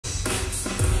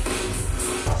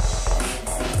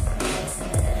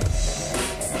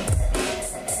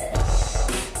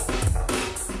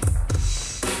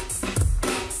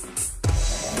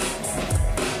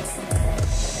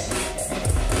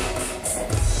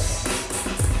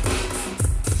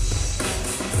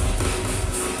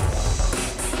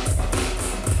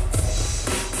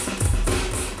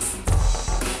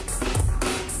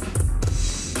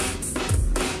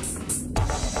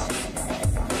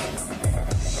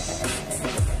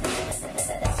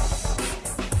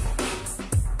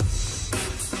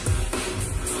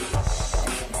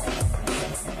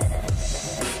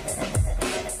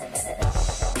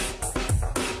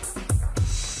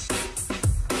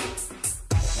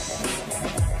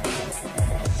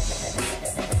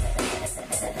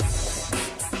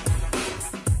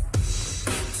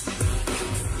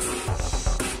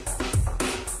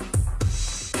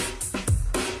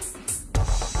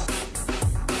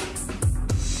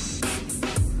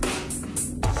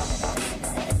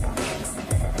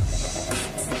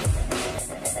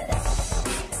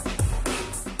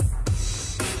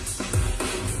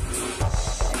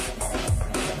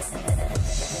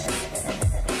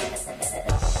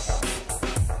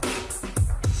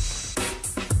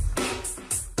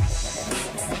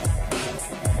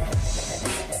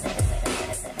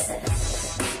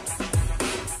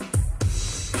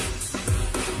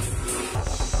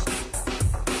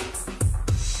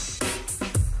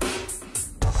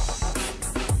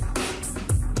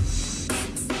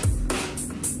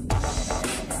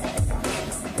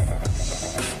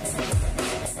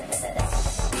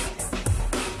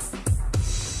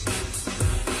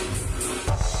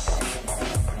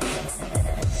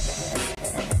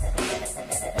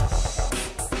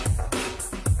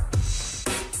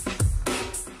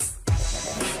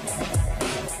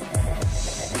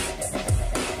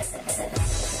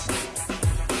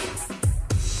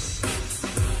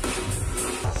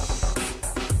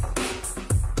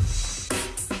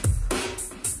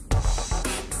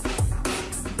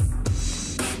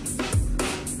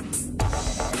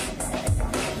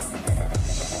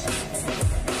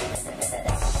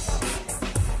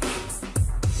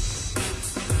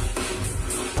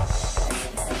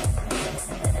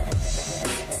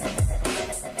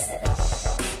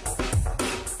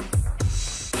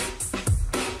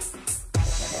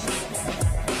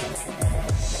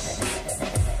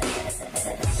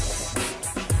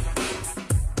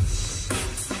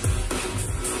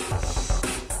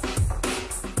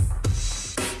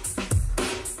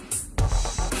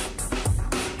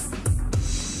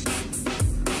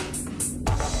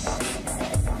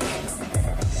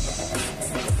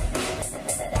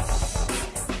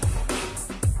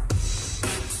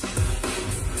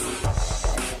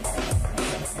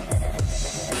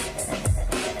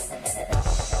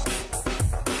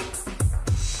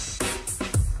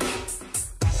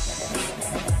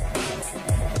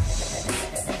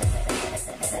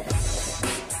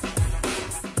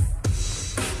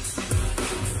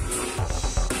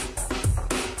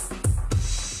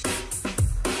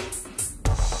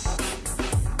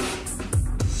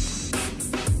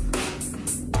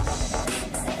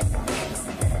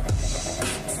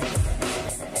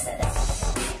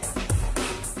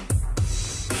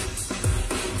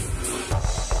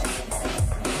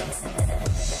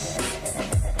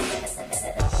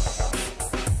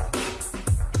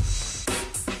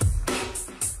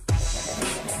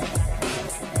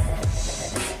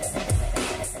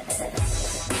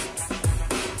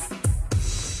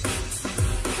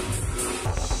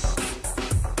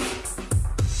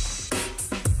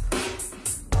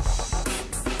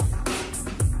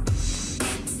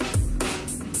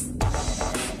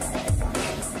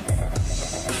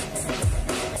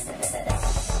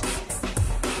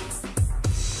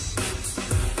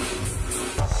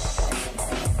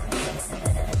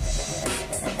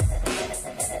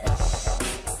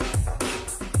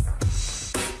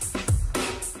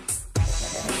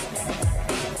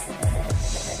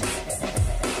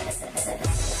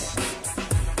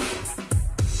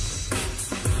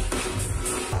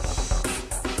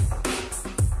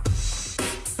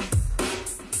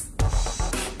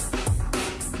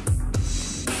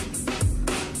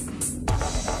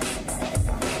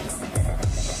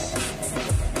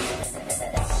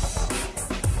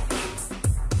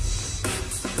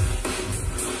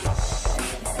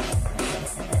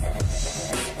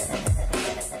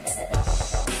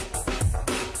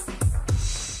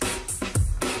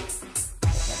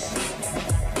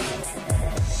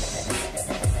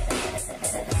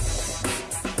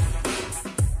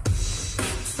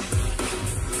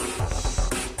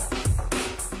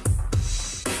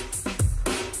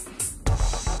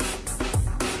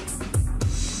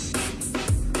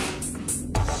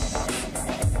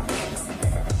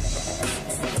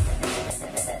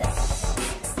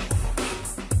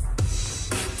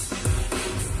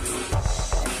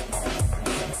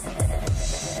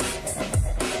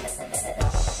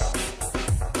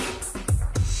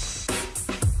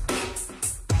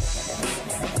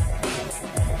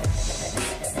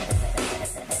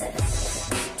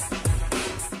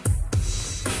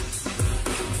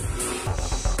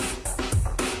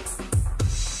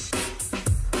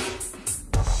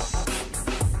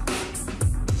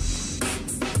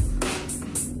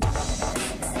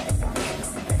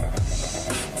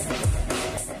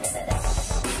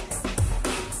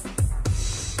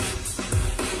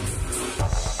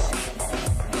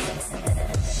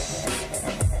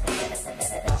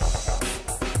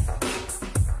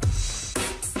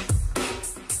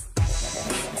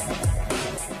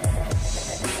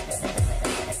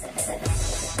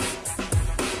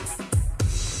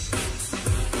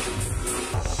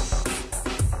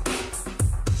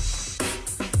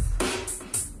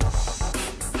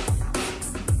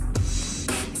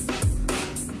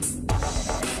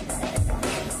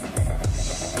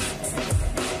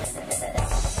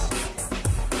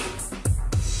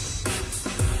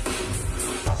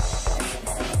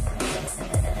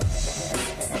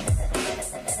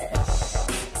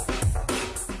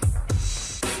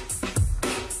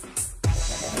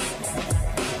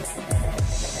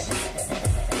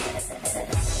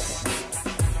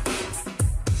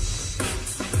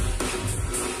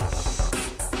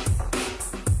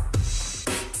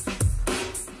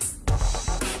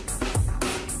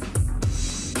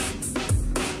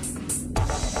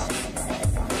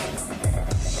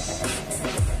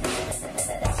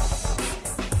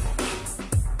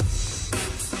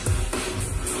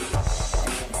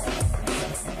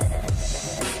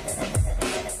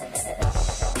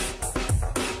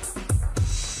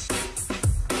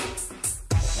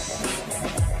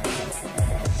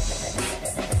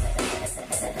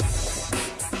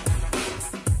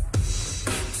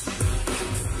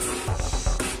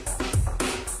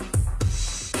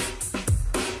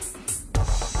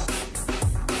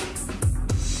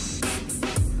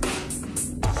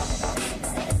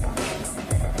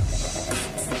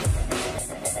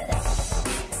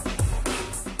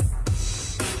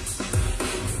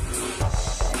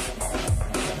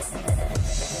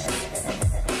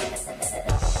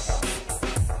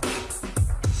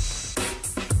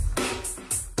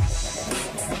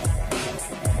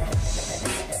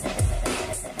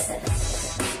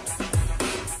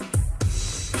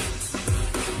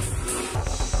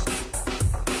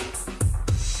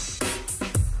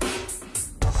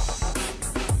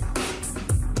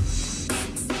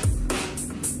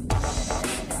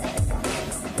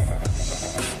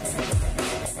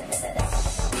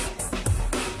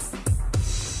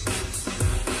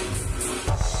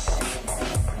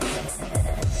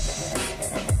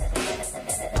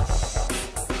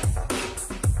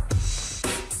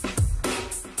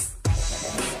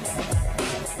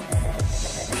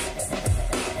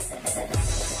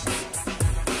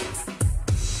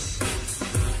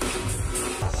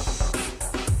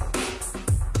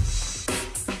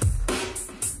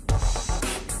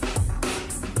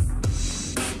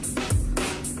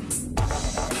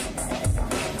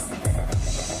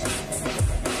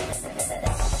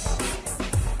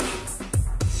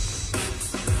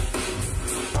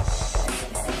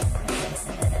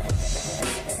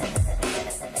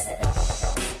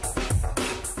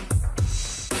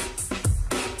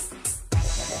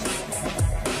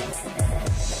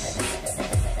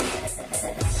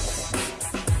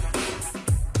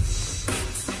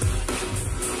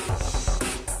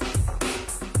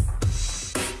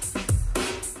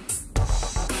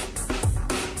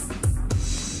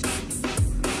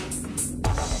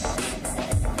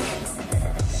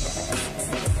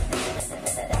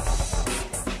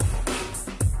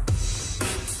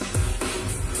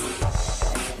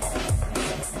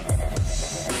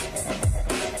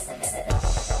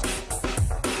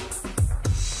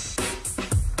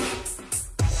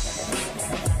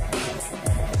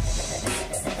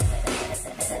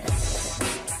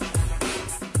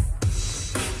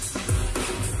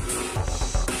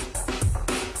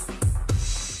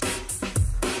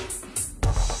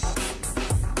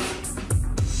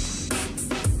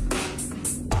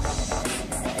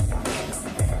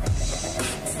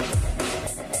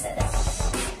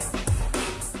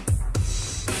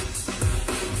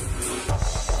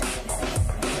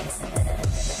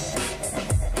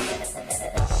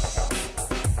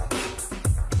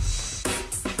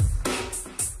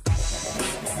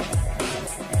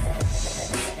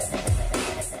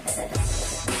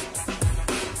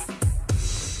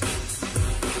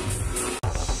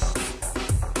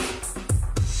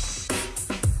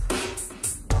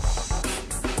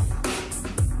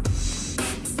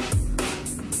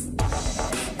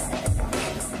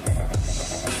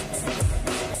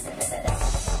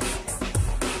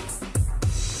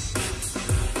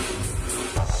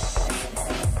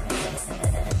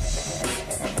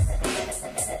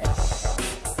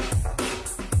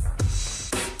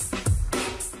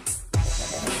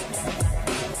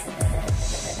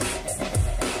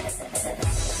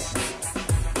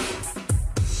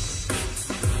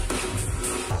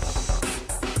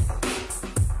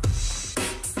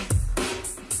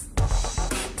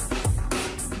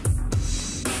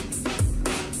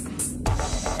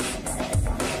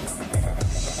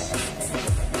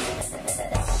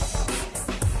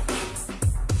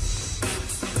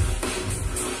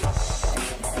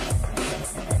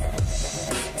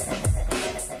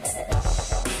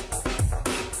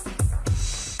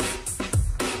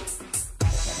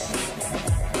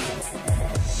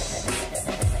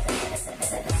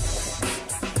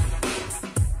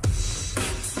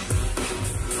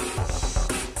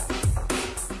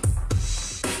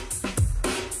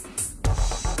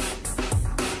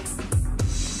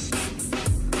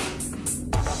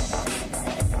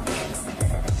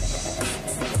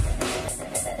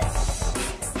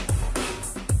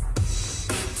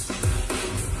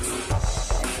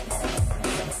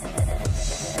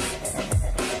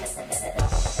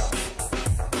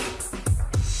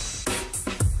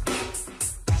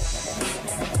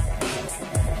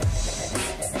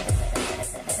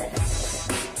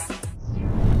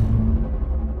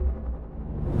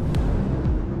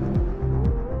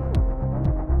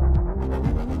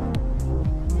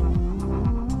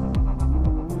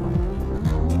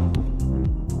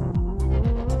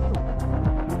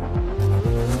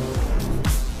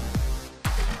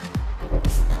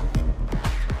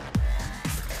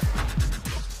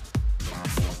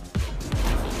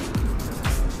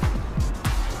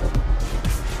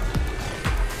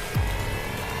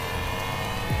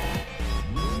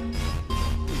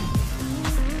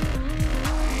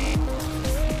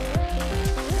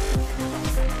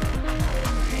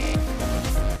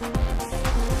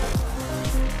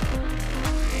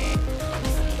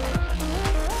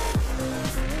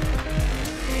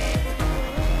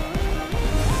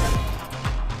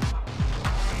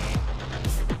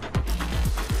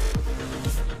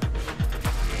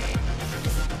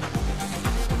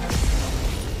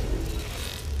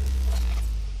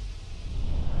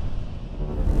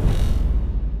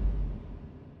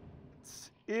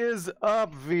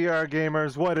up, VR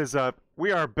gamers? What is up?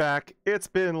 We are back. It's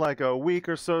been like a week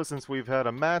or so since we've had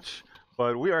a match,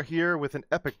 but we are here with an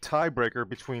epic tiebreaker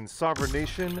between Sovereign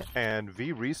Nation and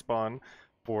VRespawn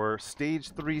for Stage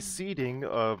 3 seeding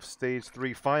of Stage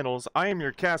 3 Finals. I am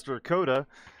your caster, Coda,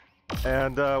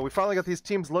 and we finally got these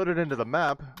teams loaded into the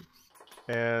map,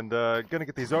 and gonna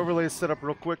get these overlays set up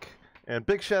real quick. And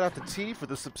big shout out to T for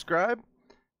the subscribe.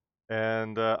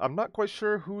 And I'm not quite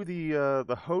sure who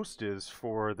the host is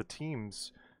for the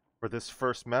teams for this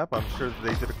first map. I'm sure that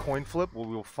they did a coin flip. Well,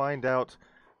 we'll find out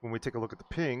when we take a look at the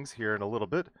pings here in a little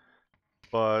bit.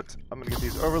 But I'm going to get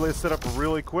these overlays set up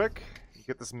really quick.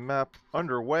 Get this map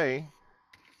underway.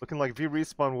 Looking like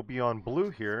VRespawn will be on blue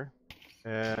here.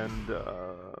 And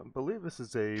I believe this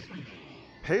is a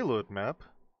payload map.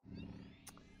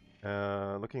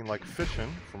 Looking like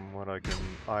fishing from what I can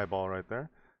eyeball right there.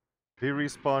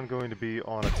 VRespawn going to be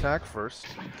on attack first.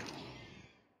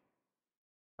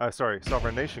 Sorry,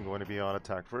 Sovereign Nation going to be on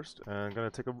attack first. And I'm going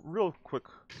to take a real quick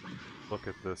look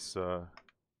at this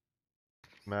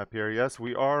map here. Yes,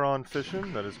 we are on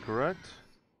Fission, that is correct.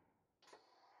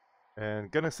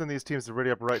 And going to send these teams to ready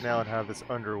up right now and have this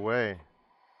underway.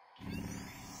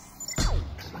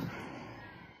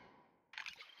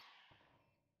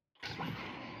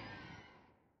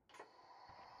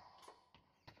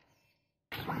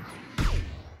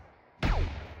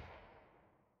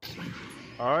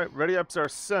 Alright, ready ups are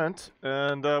sent,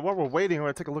 and while we're waiting, I'm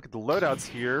going to take a look at the loadouts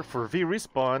here for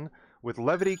VRespawn with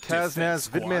Levity, Kaznaz,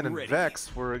 Vidman, and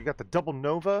Vex, where you got the double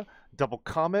Nova, double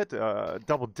Comet,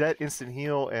 double Det, instant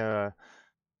heal, and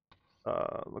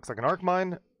looks like an Arc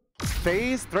Mine,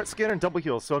 Phase, Threat Scanner, and double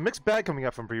heal. So a mixed bag coming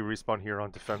up from VRespawn here on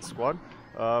Defense Squad.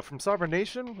 From Sovereign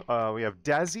Nation, we have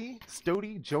Dazzy,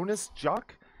 Stody, Jonas,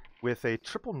 Jock, with a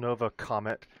triple Nova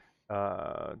Comet,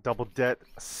 double Det,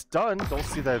 stun, don't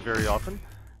see that very often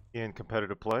in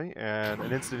competitive play, and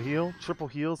an instant heal, triple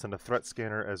heals, and a threat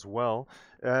scanner as well.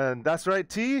 And that's right,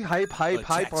 T, hype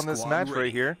on this match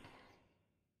right here.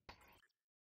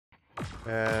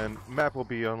 And map will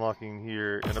be unlocking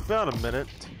here in about a minute.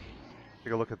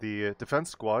 Take a look at the defense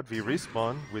squad,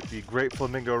 VRespawn, with the great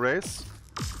Flamingo race.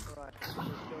 Alright, let's go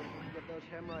get those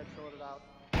hemorrhoids sorted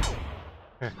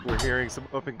out. We're hearing some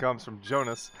open comms from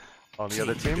Jonas on the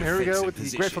other team. Here we go with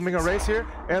the Great Flamingo race here,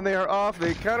 and they are off.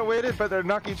 They kind of waited, but they're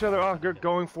knocking each other off. They're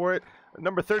going for it.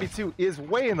 Number 32 is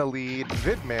way in the lead.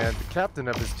 Vidman, the captain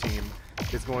of his team,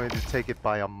 is going to take it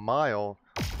by a mile,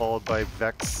 followed by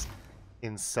Vex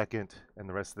in second, and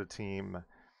the rest of the team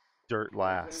dirt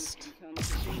last.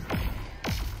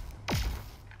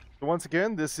 So once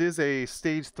again, this is a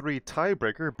Stage 3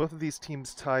 tiebreaker. Both of these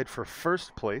teams tied for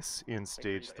first place in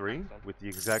Stage 3 with the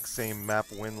exact same map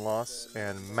win-loss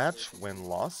and match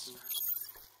win-loss.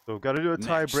 So we've got to do a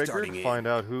tiebreaker to find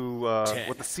out who,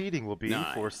 what the seeding will be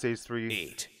for Stage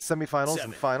 3 semifinals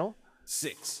and final.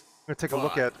 6. I'm going to take a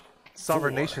look at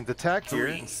Sovereign Nation's attack here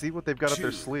and see what they've got up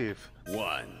their sleeve.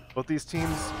 1. Both these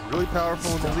teams really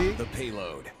powerful in the league. The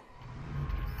payload.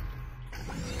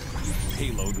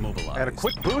 Payload mobilized. And a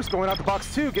quick boost going out the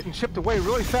box too, getting chipped away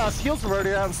really fast. Heals are already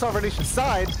out on Sovereign Nation's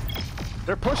side.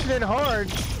 They're pushing in hard.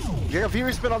 You got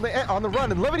VRespawn on the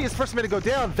run, and Levity is first man to go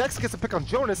down. Vex gets a pick on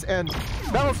Jonas, and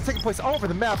battles taking place all over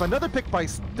the map. Another pick by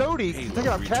Stody, taking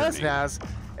out Kaznaz,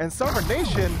 and Sovereign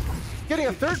Nation getting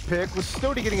a third pick with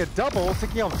Stody getting a double,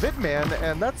 taking out Vidman,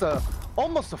 and that's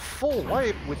almost a full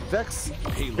wipe with Vex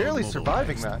barely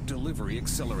surviving that. Delivery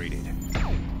accelerated.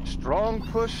 Strong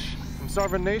push from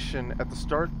Sovereign Nation at the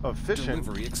start of Fission.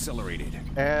 Delivery accelerated.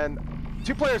 And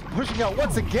two players pushing out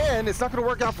once again. It's not going to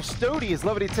work out for Stody as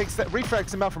Levity takes that,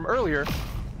 refracts him out from earlier.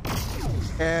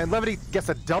 And Levity gets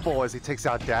a double as he takes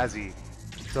out Dazzy.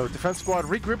 So defense squad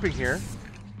regrouping here.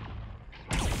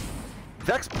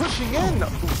 Vex pushing in.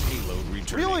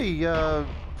 Really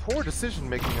poor decision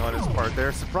making on his part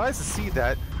there. Surprised to see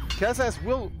that. Kaznaz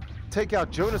will take out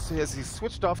Jonas as he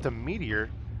switched off to Meteor.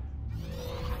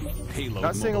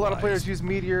 Not seeing a lot of players use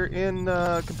Meteor in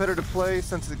competitive play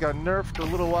since it got nerfed a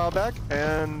little while back,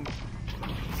 and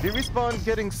VRespawn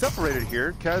getting separated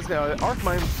here. Kaznaz, Arc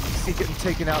Mine getting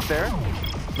taken out there.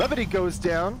 Levity goes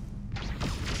down.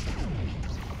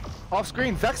 Off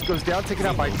screen, Vex goes down, taken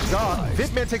out by Jock.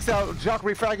 Vidman takes out Jock,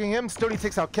 refragging him. Stody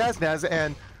takes out Kaznaz,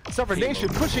 and Sovereign Nation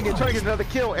pushing in, trying to get another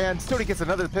kill, and Stody gets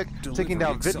another pick, taking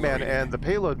down Vidman, and the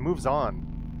payload moves on.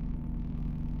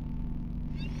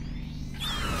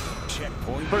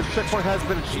 First checkpoint has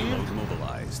been achieved.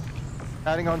 Mobilized.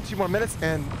 Adding on 2 more minutes,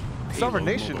 and Sovereign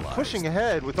Nation pushing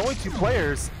ahead with only 2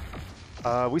 players.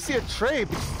 We see a trade,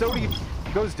 but Stody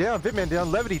goes down, Vidman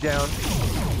down, Levity down,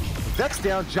 Vex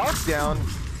down, Jock down.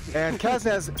 And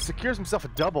Kaznaz secures himself a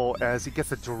double as he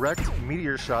gets a direct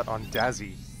meteor shot on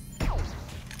Dazzy.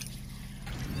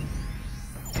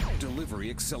 Delivery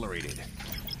accelerated.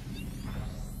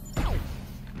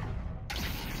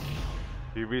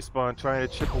 VRespawn trying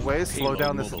to chip away, slow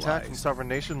down this attack from Sovereign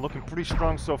Nation, looking pretty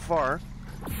strong so far.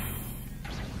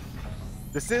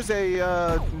 This is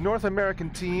a North American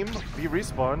team,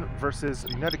 VRespawn, versus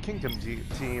United Kingdom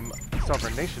team,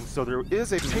 Sovereign Nation, so there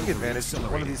is a ping advantage to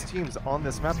one of these teams on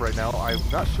this map right now. I'm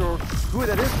not sure who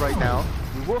that is right now.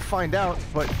 We will find out,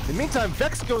 but in the meantime,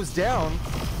 Vex goes down.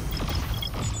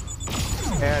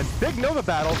 And big Nova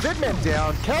battle, Vidman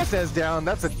down, Kaznaz down,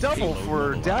 that's a double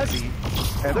for Dazzy.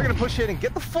 And they're going to push in and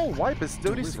get the full wipe as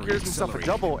Stody secures himself a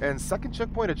double and second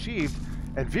checkpoint achieved.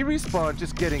 And VRespawn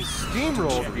just getting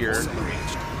steamrolled here.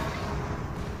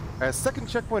 As second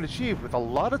checkpoint achieved with a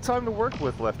lot of time to work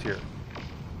with left here.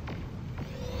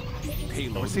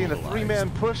 We're seeing a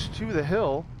three-man push to the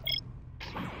hill.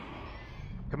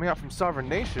 Coming out from Sovereign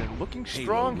Nation, looking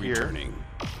strong here.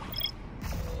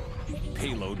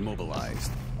 Payload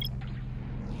mobilized.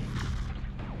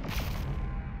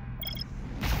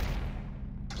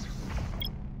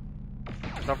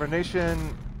 Sovereign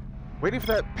Nation waiting for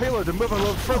that payload to move a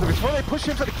little further before they push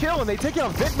in for the kill, and they take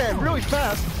out Vidman really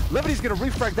fast. Levity's going to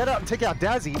refrag that out and take out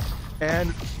Dazzy.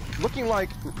 And looking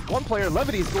like one player,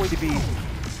 Levity, is going to be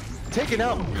taken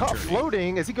out, caught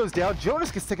floating as he goes down. Jonas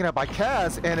gets taken out by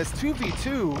Kaz, and it's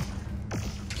 2v2.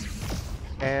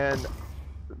 And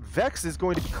Vex is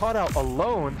going to be caught out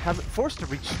alone, forced to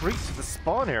retreat to the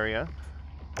spawn area.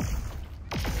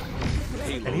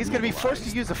 And he's going to be forced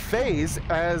to use a phase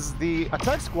as the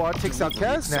attack squad takes out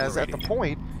Kaznaz at the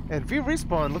point. And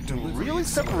VRespawn looking really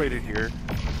separated here.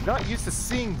 Not used to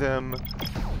seeing them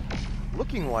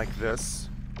looking like this.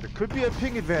 There could be a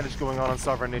ping advantage going on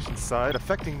Sovereign Nation's side,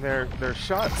 affecting their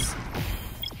shots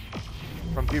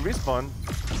from VRespawn.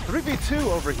 3v2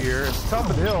 over here at the top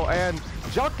of the hill, and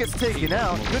Jock gets taken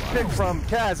out. Good pick from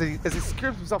Kaz as he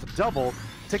secures himself a double,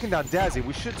 taking down Dazzy.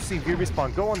 We should see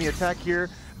VRespawn go on the attack here.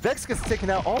 Vex gets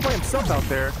taken out all by himself out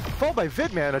there, followed by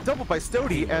Vidman, a double by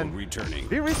Stody, and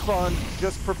VRespawn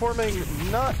just performing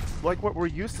not like what we're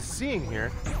used to seeing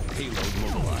here. Payload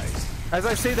mobilized. As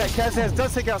I say that, Kaznaz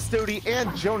does take out Stody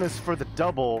and Jonas for the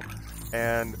double,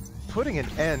 and putting an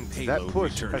end to that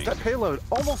push as that payload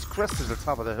almost crested the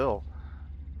top of the hill.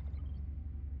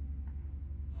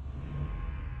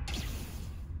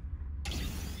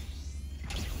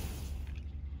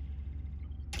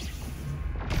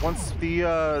 Once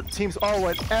the teams, oh,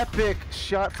 an epic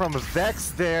shot from Vex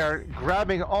there,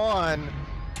 grabbing on,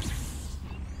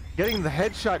 getting the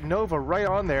headshot Nova right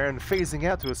on there and phasing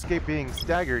out to escape being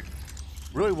staggered.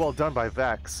 Really well done by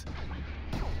Vex.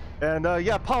 And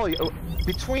yeah, Polly,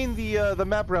 between the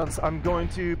map rounds, I'm going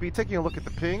to be taking a look at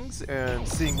the pings and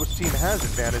seeing which team has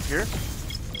advantage here.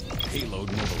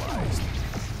 Payload mobilized.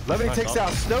 Levity takes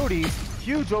out Stody.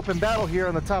 Huge open battle here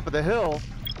on the top of the hill.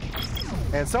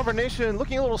 And Sovereign Nation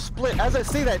looking a little split. As I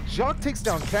say that, Jock takes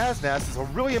down Kaznaz. It's a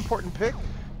really important pick.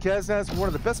 Kaznaz, one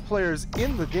of the best players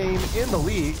in the game, in the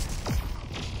league.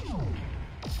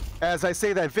 As I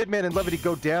say that, Vidman and Levity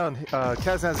go down.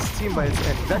 Kaznaz's teammates,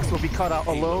 and Vex will be caught out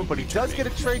alone, but he does get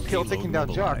a trade kill, taking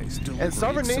down Jock. And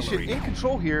Sovereign Nation in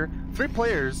control here. 3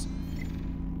 players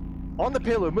on the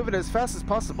payload, moving as fast as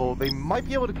possible. They might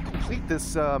be able to complete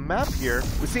this map here.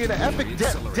 We see an epic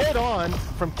dead on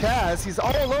from Kaz. He's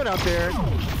all alone out there.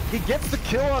 He gets the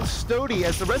kill on Stody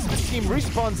as the rest of his team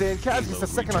respawns in. Kaz gets a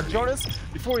second on Jonas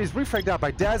before he's refragged out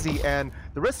by Dazzy, and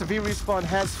the rest of VRespawn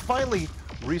has finally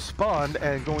respawned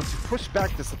and going to push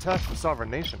back this attack from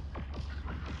Sovereign Nation.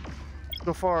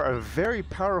 So far, a very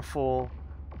powerful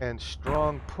and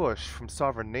strong push from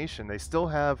Sovereign Nation. They still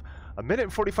have a minute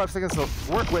and 45 seconds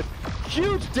to work with.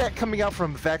 Huge deck coming out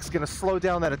from Vex, gonna slow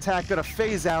down that attack, gonna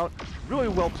phase out. Really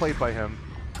well played by him.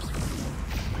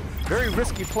 Very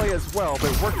risky play as well,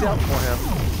 but it worked out for him.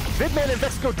 Vidman and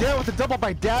Vex go down with a double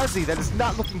by Dazzy. That is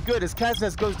not looking good as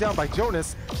Kaznaz goes down by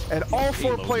Jonas. And all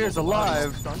 4 players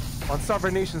alive on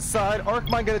Sovereign Nation's side.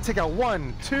 Arcmine gonna take out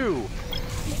 1, 2.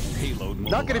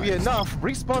 Not gonna be enough.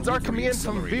 Respawns are coming in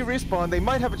from VRespawn. They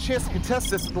might have a chance to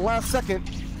contest this at the last second.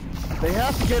 They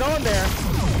have to get on there,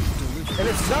 and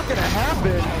it's not going to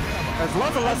happen as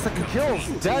Lazalesta kills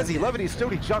Dazzy, Levity,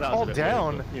 Stody, Jock all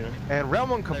down, and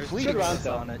round 1 complete. Good round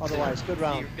though, otherwise, good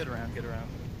round. Good round.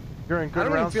 During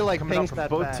good rounds feel like coming out ping's from that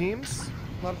both bad. teams,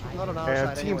 Not on our and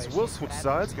side teams anyways. will switch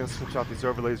sides. Going to switch out these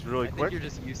overlays really I think quick. you're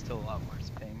just used to a lot worse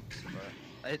ping,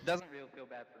 but it doesn't really feel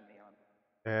bad for me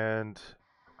on. And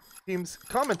teams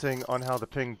commenting on how the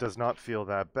ping does not feel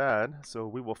that bad, so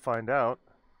we will find out.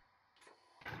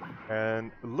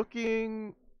 And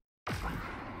looking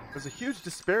There's a huge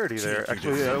disparity there, Keep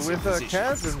your actually, with defensive Kaz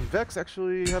positions. and Vex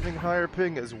actually having higher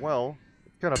ping as well.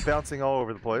 Kind of bouncing all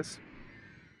over the place.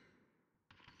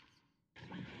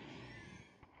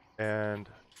 And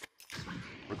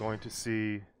we're going to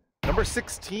see number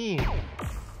 16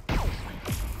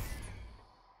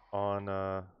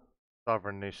 on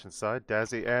Sovereign Nation side,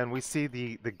 Dazzy, and we see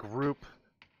the group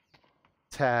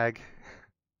tag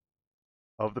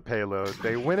of the payload.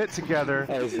 They win it together.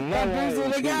 That's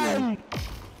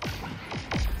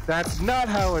not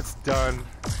how it's done.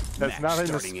 That's Match not in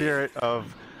the starting spirit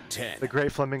of 10, the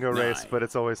Great Flamingo race, 9, but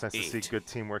it's always nice to 8, see good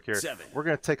teamwork here. 7, We're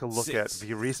going to take a look 6, at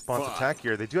VRespawn's 5, attack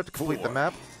here. They do have to complete the 4,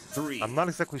 map. 3, I'm not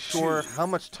exactly sure 2, how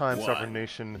much time 1. Sovereign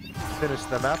Nation finished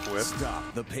the map with.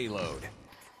 Stop the payload.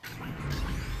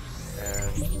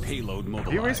 And Payload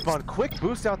mobilized. VRespawn, quick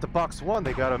boost out to box 1.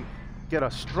 They got to get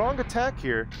a strong attack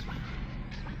here.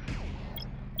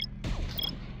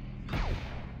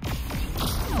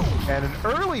 And an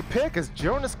early pick as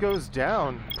Jonas goes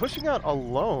down, pushing out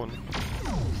alone.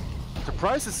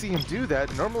 Surprised to see him do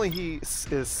that. Normally he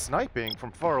is sniping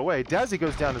from far away. Dazzy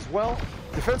goes down as well.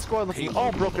 Defense squad looking Payload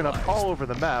all broken up mobilized. all over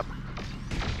the map.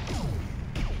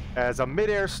 As a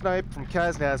mid-air snipe from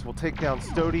Kaznaz will take down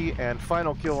Stody, and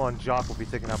final kill on Jock will be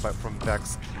taken out from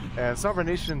Vex. And Sovereign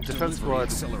Nation defense Delivery squad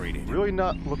accelerated. really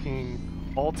not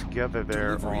looking all together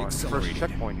there Delivery on first accelerated.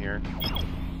 checkpoint here.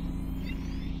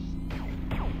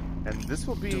 And this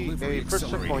will be Delivery a first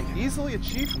checkpoint accelerated. easily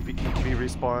achieved from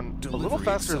VRespawn, a little Delivery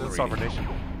faster than Sovereign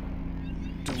accelerated.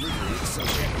 Nation. Delivery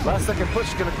accelerated. Last second push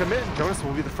is going to come in. Jonas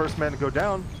will be the first man to go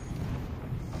down.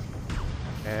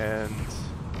 And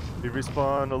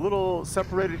VRespawn a little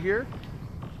separated here.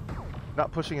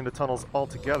 Not pushing into tunnels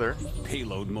altogether.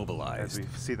 Payload As mobilized. we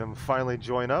see them finally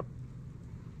join up.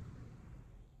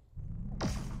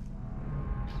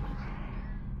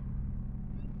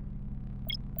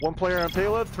 One player on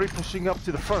payload, 3 pushing up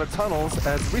to the front of tunnels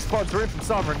as respawns are in from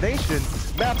Sovereign Nation.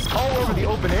 Maps all over the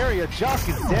open area. Jock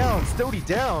is down, Stody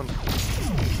down.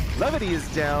 Levity is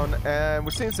down, and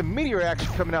we're seeing some meteor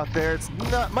action coming out there. It's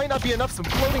not, might not be enough, some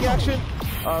floating action.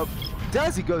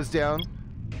 Dazzy goes down.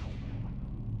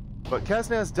 But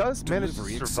Kaznaz does manage to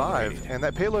Delivery survive, accelerated. and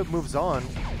that payload moves on.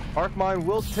 Arc Mine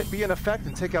will be in effect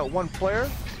and take out one player.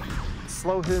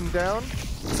 Slow him down.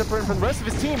 Separating from the rest of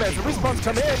his team as the respawns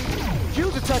come in.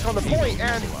 Huge attack on the point,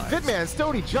 and Vidman,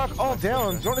 Stody, Jock all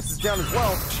down. Jonas is down as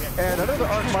well. And another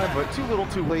Arc Mine, but too little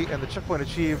too late, and the checkpoint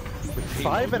achieved with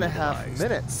 5.5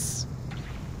 minutes.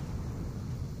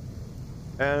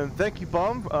 And thank you,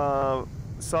 Bomb.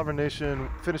 Sovereign Nation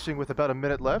finishing with about a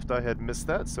minute left. I had missed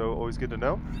that, so always good to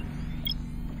know.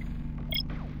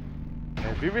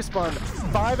 And VRespawn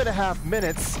 5.5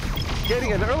 minutes.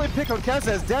 Getting an early pick on Kaz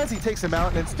as Dazzy takes him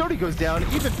out, and Stody goes down.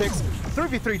 Even picks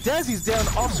 3v3. Dazzy's down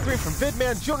off screen from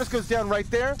Vidman. Jonas goes down right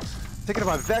there. Taken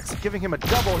by Vex, giving him a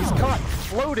double. He's caught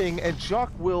floating, and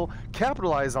Jock will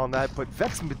capitalize on that, but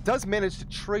Vex does manage to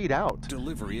trade out.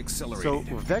 Delivery So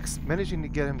accelerated. Vex managing to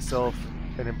get himself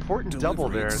an important double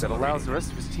Delivery there that allows accelerated. the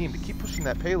rest of his team to keep pushing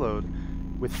that payload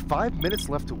with 5 minutes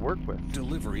left to work with.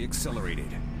 Delivery accelerated.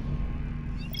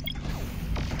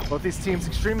 Both these teams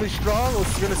extremely strong. We're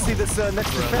going to see this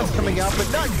next defense coming out,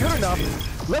 but not good enough.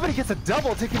 Levity gets a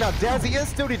double, taking out Dazzy and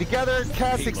Stody together.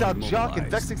 Kaz takes out Jock, and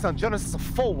Vex takes on Jonas. It's a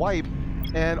full wipe,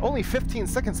 and only 15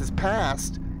 seconds has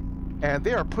passed, and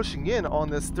they are pushing in on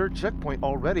this third checkpoint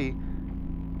already.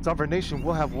 Sovereign Nation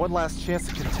will have one last chance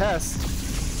to contest.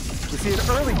 We see an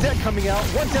early deck coming out.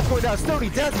 One death going down. Stody,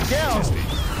 Dazzy down.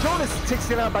 Jonas takes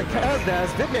it out by Kaznaz.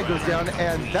 Vidman goes down,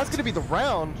 and that's going to be the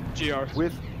round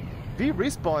with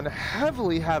VRespawn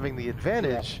heavily having the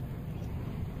advantage.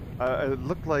 It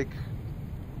looked like,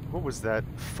 what was that,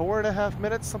 4.5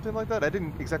 minutes, something like that? I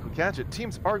didn't exactly catch it.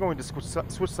 Teams are going to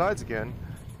switch sides again.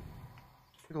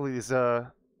 Look at these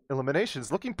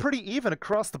eliminations looking pretty even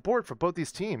across the board for both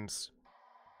these teams.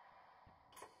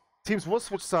 Teams will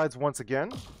switch sides once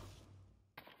again.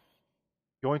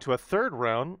 Going to a third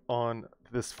round on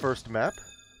this first map,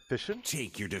 Fission.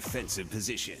 Take your defensive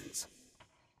positions.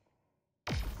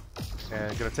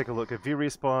 And gonna take a look at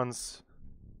VRespawn's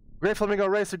Great Flamingo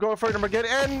race. They're going for number again,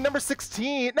 and number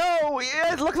 16. No,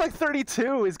 it looked like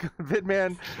 32 is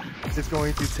Vidman is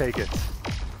going to take it.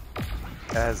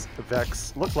 As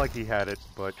Vex looked like he had it,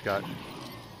 but got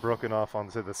broken off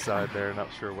onto the side there. Not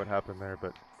sure what happened there,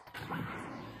 but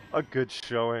a good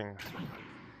showing.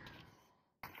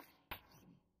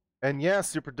 And yeah,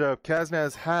 super dope.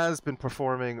 Kaznaz has been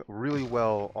performing really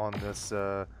well on this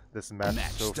this match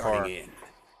so far. Starting in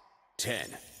 10,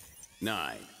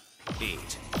 9,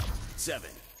 8, 7,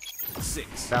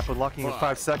 6. Map unlocking in 5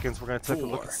 5, seconds. We're going to take a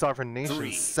look 4, at Sovereign Nation's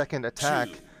 3, second attack.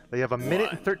 2, They have a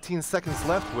minute and 13 seconds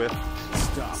left with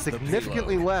Stop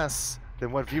significantly the less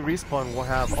than what VRespawn will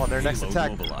have on their next Payload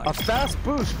attack. mobilized. A fast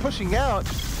boost pushing out,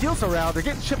 heals around, they're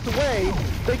getting chipped away.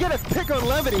 They get a pick on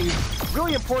Levity.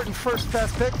 Really important first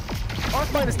fast pick.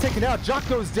 Arcmine is taken out, Jock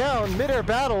goes down, midair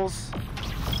battles.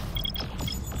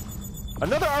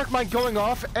 Another Arcmine going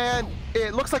off, and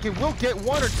it looks like it will get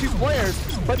 1 or 2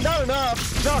 players, but not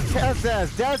enough. Jock, Kazaz,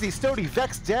 Dazzy, Stody,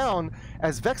 Vex down,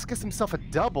 as Vex gets himself a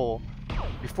double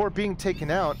before being taken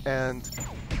out, and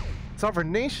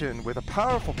Sovereign Nation with a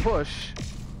powerful push,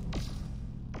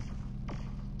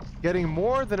 getting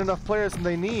more than enough players than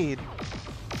they need.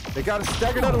 They got to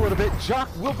stagger out a little bit. Jock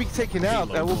will be taken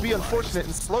out. That will be unfortunate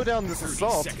and slow down this 30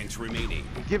 assault. seconds remaining.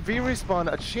 Give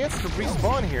VRespawn a chance to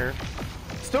respawn here.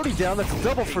 Stody down, that's a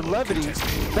double for Levity.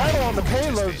 Battle on the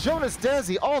payload, Jonas,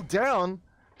 Dazzy all down.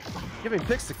 Giving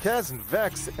picks to Kaz and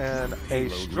Vex, and a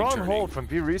Payload strong returning. hold from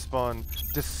VRespawn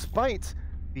despite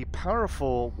the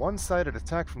powerful one-sided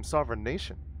attack from Sovereign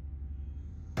Nation.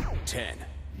 10,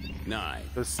 9,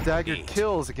 Those staggered 8,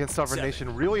 kills against Sovereign 7,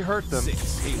 Nation really hurt them.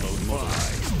 6, payload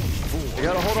mobilized. 4, They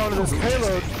gotta hold on to this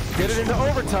payload, get it into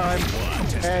overtime,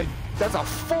 and that's a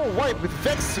full wipe with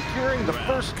Vex securing the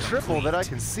first triple that I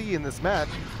can see in this match.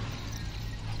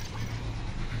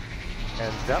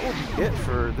 And that will be it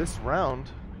for this round.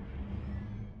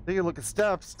 Take a look at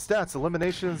stats,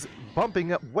 eliminations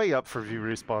bumping up way up for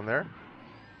VRespawn there.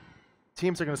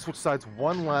 Teams are going to switch sides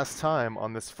one last time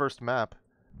on this first map,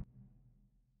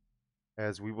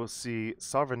 as we will see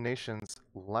Sovereign Nation's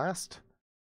last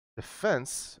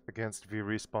defense against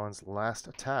VRespawn's last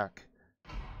attack.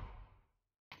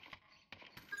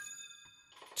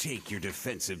 Take your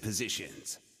defensive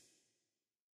positions.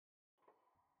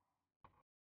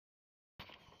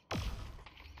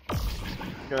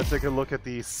 Gonna take a look at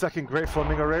the second Great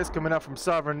Flamingo race coming out from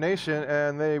Sovereign Nation,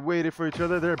 and they waited for each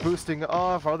other. They're boosting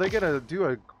off. Are they gonna do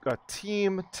a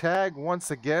team tag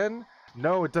once again?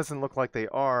 No, it doesn't look like they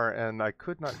are, and I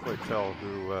could not quite tell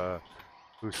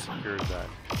who secured that.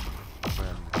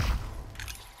 And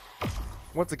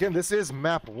once again, this is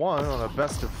map 1 on a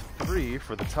best of 3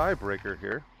 for the tiebreaker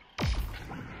here.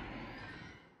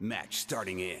 Match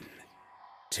starting in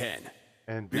 10,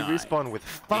 And 9, VRespawn with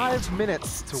 5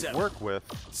 minutes to 7, work with.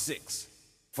 6,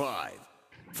 5,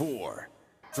 4,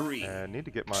 3, And need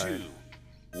to get my 2,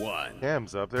 1.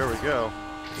 cams up. There we go.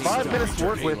 5 minutes to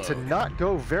work with to not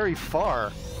go very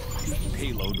far.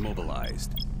 Payload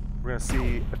mobilized. We're gonna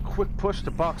see a quick push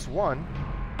to box 1.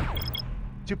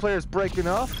 2 players breaking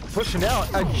off, pushing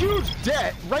out. A huge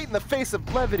debt right in the face of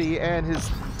Levity and his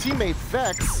teammate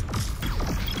Vex.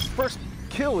 First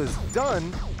kill is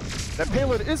done. That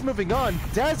payload is moving on.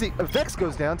 Vex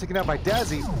goes down, taken out by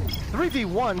Dazzy.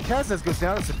 3v1, Kaznes goes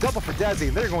down. It's a double for Dazzy,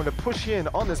 and they're going to push in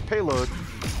on this payload.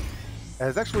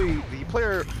 As actually, the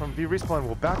player from VRespawn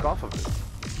will back off of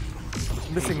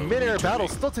it. Missing mid-air battle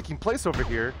still taking place over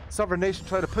here. Sovereign Nation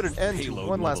try to put an end to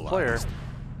one last player.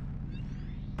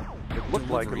 It looked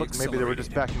like maybe they were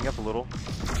just backing up a little.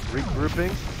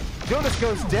 Regrouping. Jonas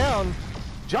goes down.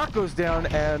 Jock goes down,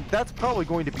 and that's probably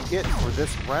going to be it for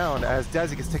this round, as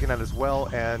Dazzy gets taken out as well,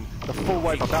 and the full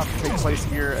wipe about to take place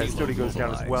here as Stody goes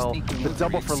down as well. The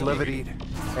double for Levity,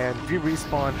 and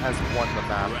VRespawn has won the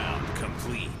map. Round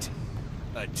complete.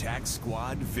 Attack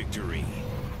squad victory.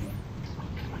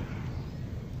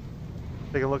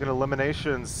 Take a look at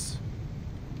eliminations.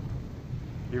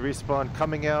 VRespawn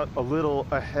coming out a little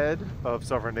ahead of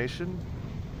Sovereign Nation,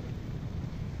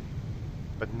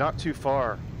 but not too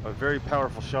far. A very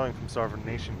powerful showing from Sovereign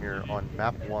Nation here on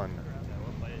map 1.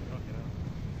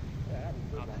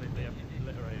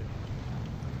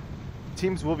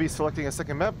 Teams will be selecting a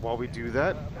second map. While we do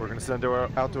that, we're going to send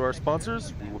out to our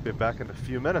sponsors. We will be back in a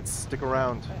few minutes. Stick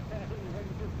around.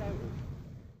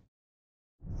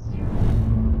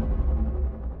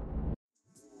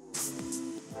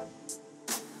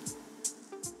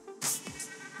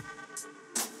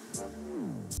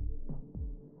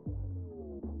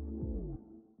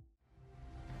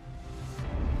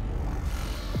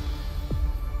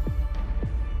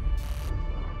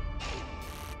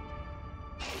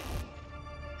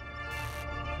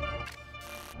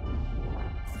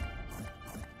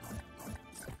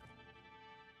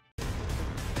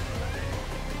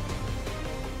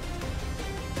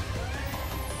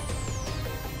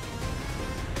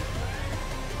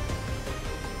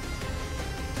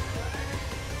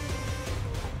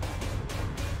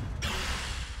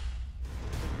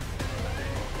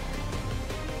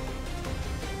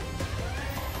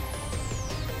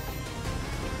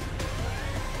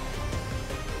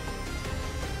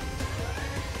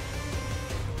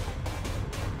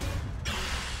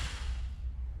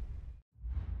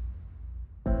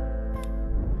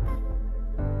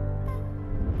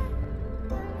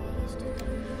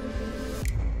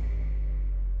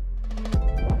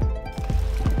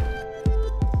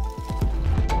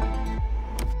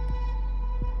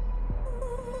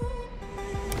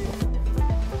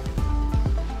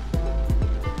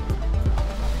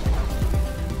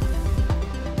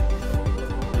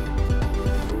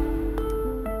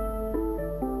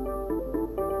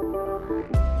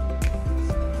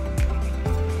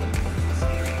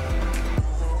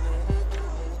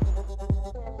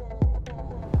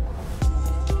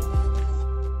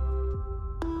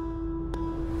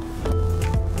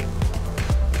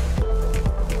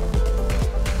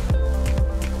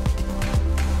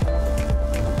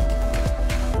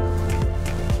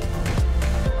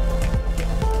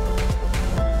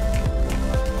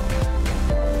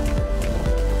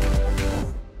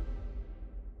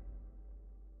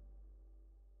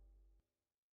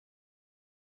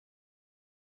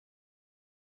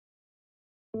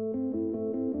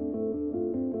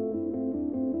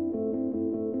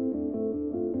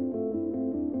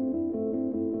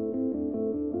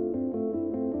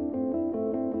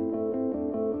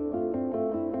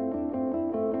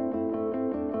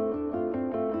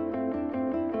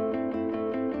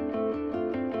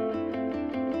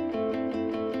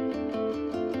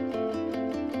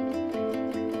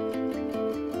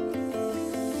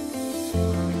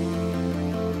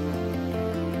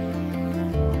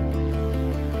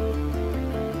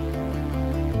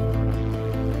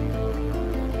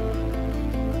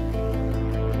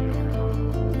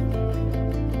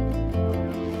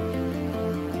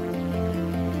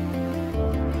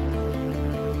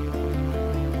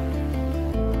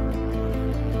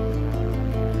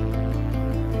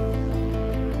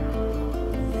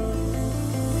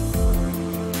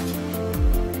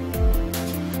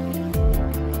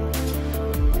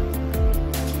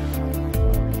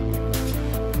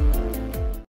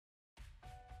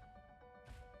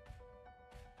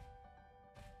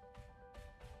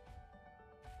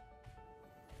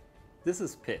 This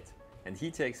is Pitt, and he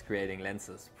takes creating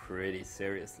lenses pretty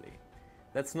seriously.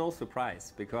 That's no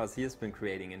surprise, because he has been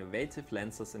creating innovative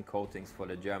lenses and coatings for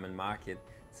the German market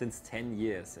since 10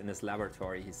 years in his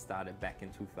laboratory he started back in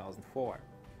 2004.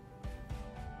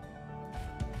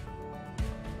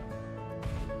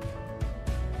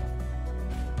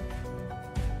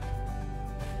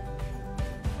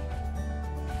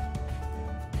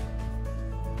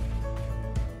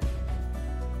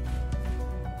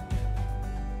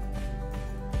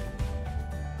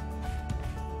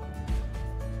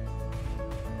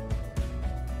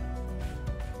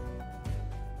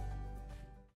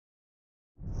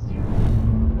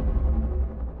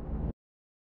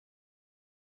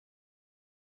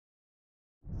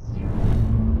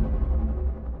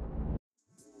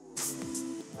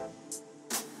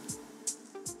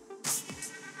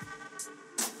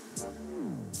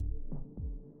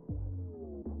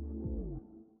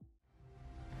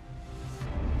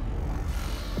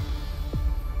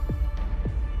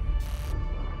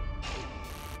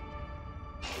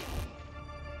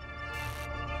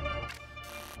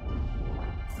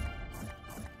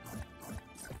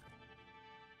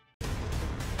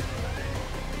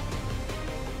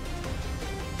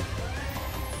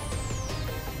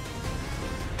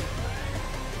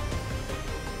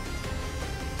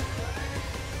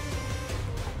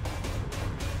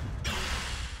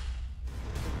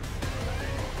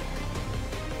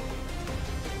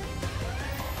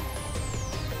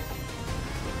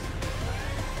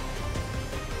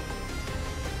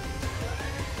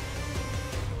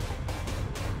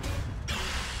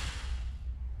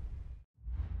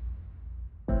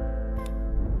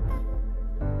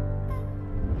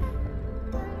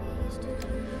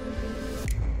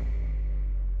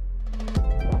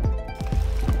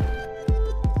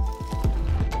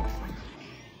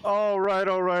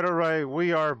 Alright,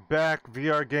 we are back,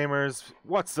 VR gamers.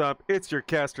 What's up? It's your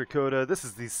caster Coda. This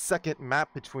is the second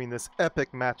map between this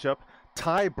epic matchup.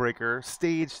 Tiebreaker,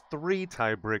 Stage 3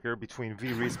 tiebreaker between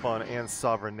VRespawn and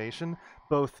Sovereign Nation.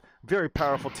 Both very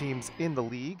powerful teams in the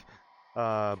league.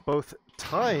 Both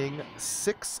tying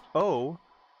 6-0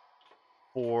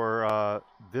 for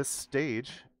this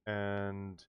stage.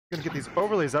 And I'm going to get these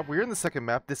overlays up. We're in the second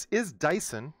map. This is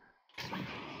Dyson.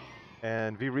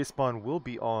 And VRespawn will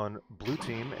be on blue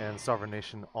team and Sovereign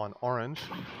Nation on orange.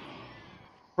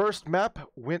 First map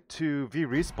went to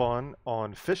VRespawn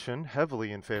on Fission,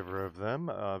 heavily in favor of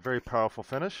them. Very powerful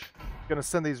finish. Gonna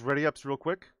send these ready ups real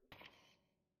quick.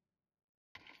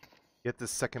 Get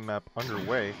this second map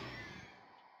underway.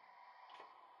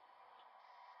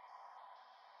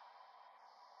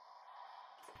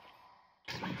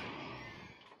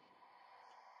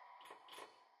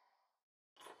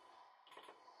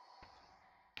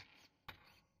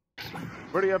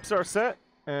 Ready ups are set,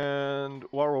 and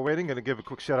while we're waiting, going to give a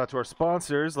quick shout out to our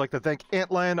sponsors. I'd like to thank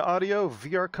Antlion Audio,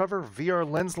 VR Cover, VR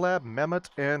Lens Lab, Mehmet,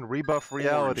 and Rebuff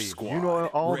Reality. You know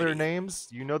all their names,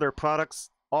 you know their products,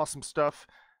 awesome stuff,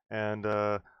 and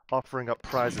offering up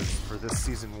prizes for this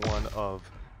season 1 of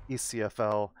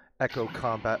ECFL Echo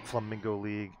Combat Flamingo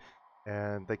League.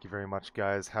 And thank you very much,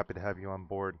 guys. Happy to have you on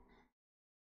board.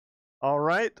 All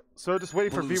right, so just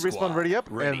waiting for VRespawn ready up,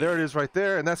 and there it is right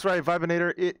there. And that's right,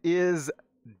 Vibinator, it is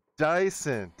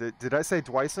Dyson. Did I say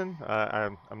Dyson?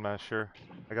 I'm not sure.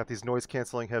 I got these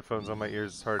noise-canceling headphones on my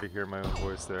ears. It's hard to hear my own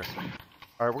voice there.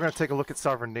 All right, we're going to take a look at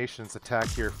Sovereign Nation's attack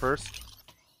here first,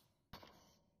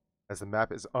 as the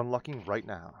map is unlocking right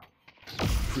now.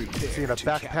 Seeing a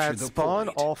back pad spawn,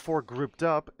 all 4 grouped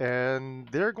up, and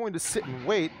they're going to sit and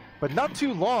wait, but not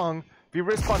too long.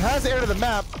 VRespawn has air to the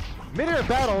map. Mid-air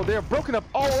battle, they're broken up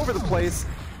all over the place.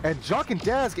 And Jock and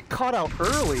Daz get caught out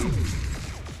early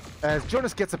as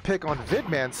Jonas gets a pick on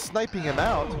Vidman, sniping him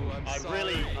out. I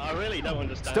really don't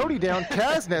understand. Stody down,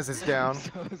 Kaznez is down.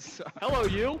 Hello,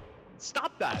 you.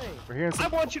 Stop that. We're hearing I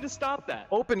some want you to stop that.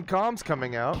 open comms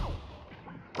coming out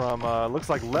from, looks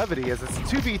like Levity, as it's a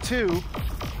 2v2.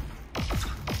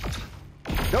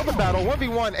 Nova battle,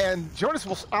 1v1, and Jonas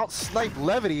will out-snipe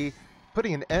Levity,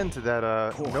 putting an end to that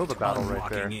Nova battle right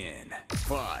there. In.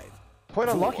 5. Point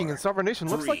unlocking in Sovereign Nation.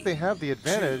 Looks like they have the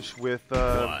advantage with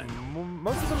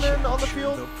most of the men on the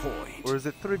field. Or is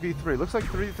it 3v3? Looks like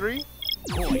 3v3.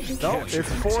 No, it's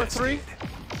 4-3.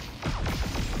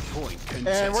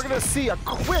 And we're going to see a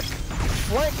quick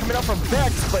flank coming out from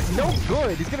Vex, but no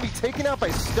good. He's going to be taken out by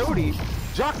Stody.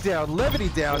 Jock down, Levity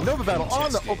down, Nova battle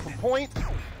on the open point.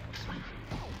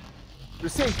 We're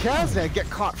seeing Kaznaz get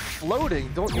caught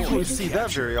floating. Don't usually see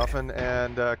that very often.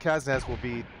 And Kaznaz will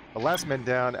be the last man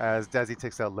down as Dazzy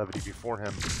takes out Levity before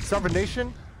him. Sovereign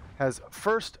Nation has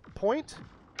first point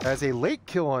as a late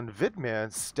kill on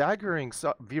Vidman, staggering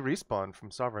VRespawn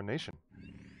from Sovereign Nation.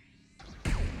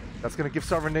 That's going to give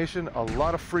Sovereign Nation a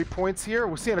lot of free points here.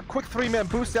 We're seeing a quick 3-man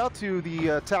boost out to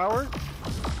the tower.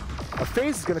 A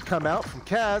phase is going to come out from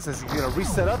Kaz as he's going to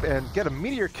reset up and get a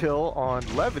meteor kill on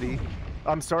Levity.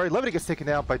 I'm sorry, Levity gets taken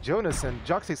out by Jonas and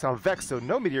Jock takes out Vex, so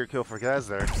no meteor kill for Kaz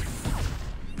there.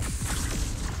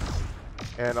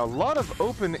 And a lot of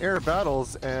open air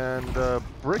battles and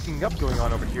breaking up going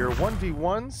on over here.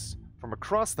 1v1s from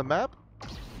across the map.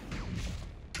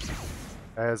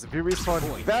 As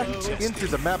VRespawn back into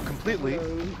the map completely.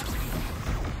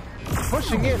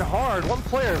 Pushing in hard, one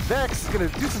player, Vex, is going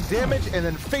to do some damage and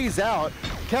then phase out.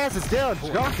 Kaz is down,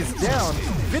 Jock is down,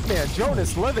 Vidman,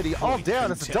 Jonas, Levity all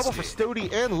down. It's a double for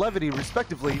Stody and Levity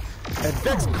respectively. And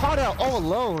Vex caught out all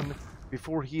alone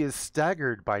before he is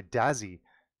staggered by Dazzy.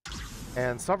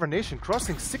 And Sovereign Nation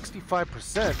crossing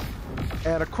 65%.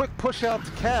 And a quick push out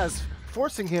to Kaz,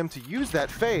 forcing him to use that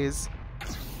phase.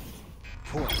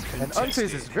 And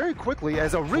unphases very quickly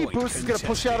as a reboost is going to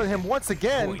push out on him once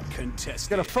again. He's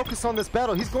going to focus on this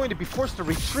battle. He's going to be forced to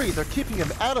retreat. They're keeping him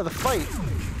out of the fight.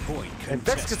 And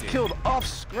Vex gets killed off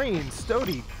screen.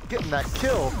 Stody getting that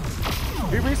kill.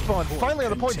 VRespawn finally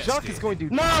on the point. Jock is going to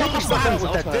take himself out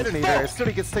with that detonator.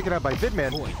 Stody gets taken out by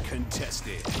Vidman.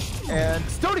 And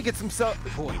Stody gets himself,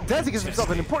 Dazzy gets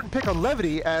himself an important pick on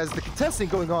Levity as the contesting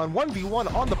going on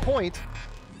 1v1 on the point.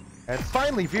 And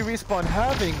finally, VRespawn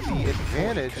having the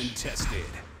advantage.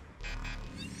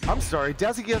 I'm sorry,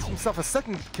 Dazzy gets himself a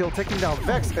second kill, taking down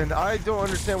Vex, and I don't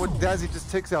understand what Dazzy just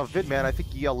takes out Vidman. I think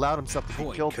he allowed himself to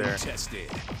be killed there.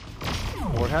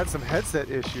 Or had some headset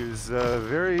issues.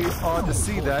 Very odd to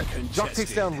see that. Jock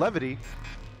takes down Levity.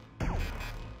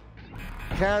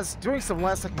 Kaz doing some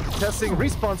last second contesting.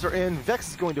 Respawns are in.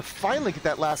 Vex is going to finally get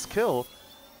that last kill.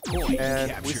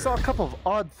 And we saw a couple of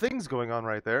odd things going on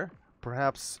right there.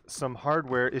 Perhaps some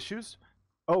hardware issues.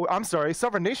 Oh, I'm sorry.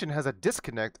 Sovereign Nation has a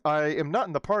disconnect. I am not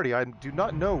in the party. I do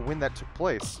not know when that took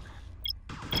place.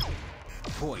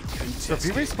 So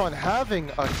VRespawn having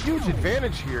a huge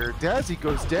advantage here. Dazzy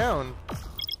goes down.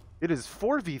 It is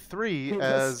 4v3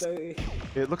 as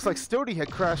it looks like Stody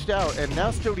had crashed out, and now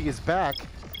Stody is back.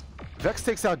 Vex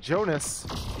takes out Jonas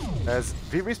as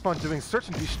VRespawn doing search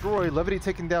and destroy. Levity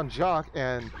taking down Jock,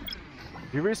 and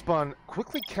VRespawn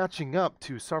quickly catching up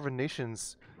to Sovereign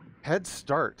Nation's head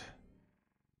start.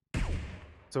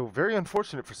 So very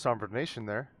unfortunate for Sovereign Nation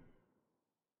there.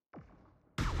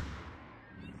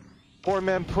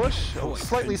 4-man push,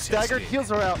 slightly staggered,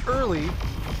 heals are out early.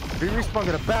 VRespawn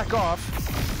gonna back off.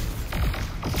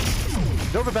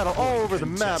 Nova battle all over the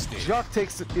map. Jock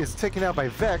is taken out by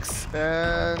Vex,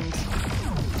 and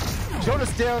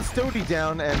Jonas down, Stody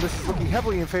down, and this is looking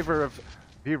heavily in favor of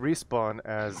VRespawn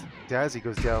as Dazzy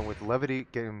goes down with Levity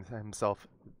getting himself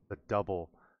the double.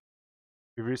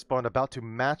 VRespawn about to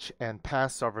match and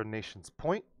pass Sovereign Nation's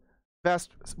point.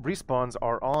 Fast respawns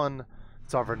are on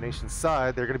Sovereign Nation's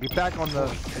side. They're going to be back on the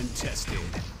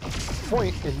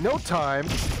point in no time.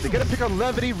 They get a pick on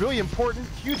Levity, really important,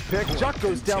 huge pick. Jock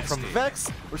goes down from Vex.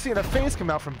 We're seeing a phase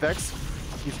come out from Vex.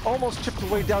 He's almost chipped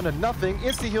away down to nothing.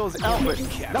 Insta heal is out, but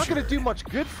not going to do much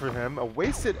good for him. A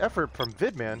wasted effort from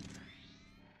Vidman.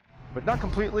 But not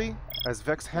completely, as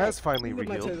Vex has finally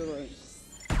re-healed.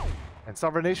 And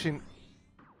Sovereign Nation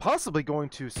possibly going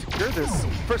to secure this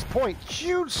first point.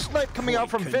 Huge snipe coming out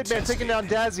from Vidman, taking down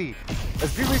Dazzy.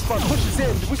 As VRespawn pushes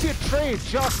in, we see a trade.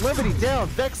 Jock, Levity down,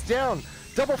 Vex down.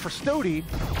 Double for Stody.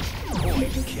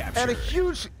 And a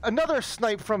huge, another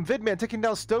snipe from Vidman, taking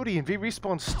down Stody, and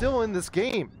VRespawn still in this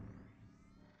game.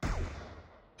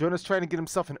 Jonas trying to get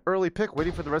himself an early pick,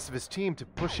 waiting for the rest of his team to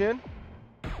push in.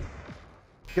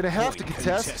 Gonna have to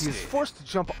contest. He is forced to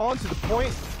jump onto the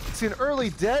point. See an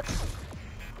early det.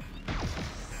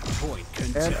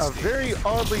 And a very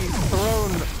oddly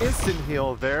thrown instant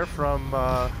heal there from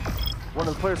one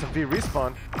of the players from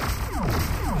VRespawn.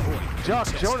 Jock,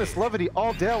 Jonas, Levity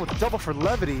all down with a double for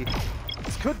Levity.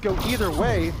 This could go either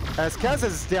way as Kaz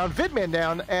is down, Vidman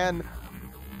down, and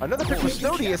another pick for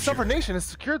Snody as Suffer Nation has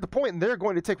secured the point, and they're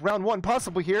going to take round one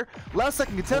possibly here. Last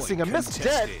second contesting, a missed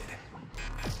dead.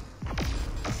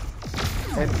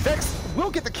 And Vex will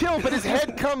get the kill, but his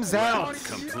head comes out.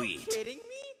 Complete.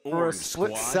 For a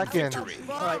split second.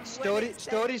 Alright,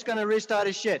 Stody's gonna restart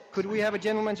his shit. Could we have a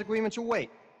gentleman's agreement to wait?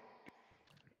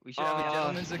 We should have a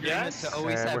gentleman's agreement to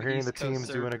always And have we're hearing East the Coast teams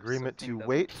do an servers, agreement so to Ping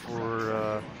wait doesn't-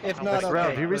 for If next not,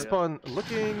 round. okay. VRespawn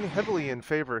looking heavily in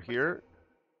favor here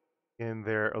in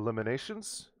their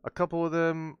eliminations. A couple of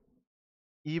them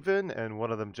even and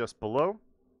one of them just below.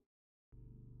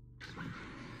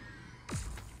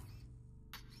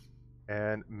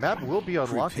 And map will be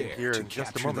unlocking Prepare here to in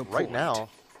just a capture moment the right point. now.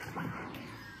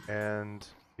 And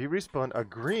VRespawn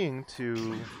agreeing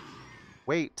to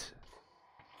wait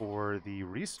for the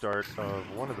restart of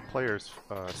one of the players,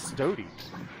 Stody,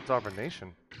 Sovereign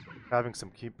Nation, having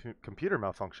some computer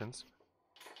malfunctions.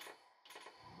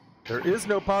 There is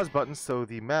no pause button, so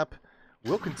the map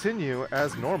will continue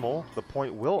as normal. The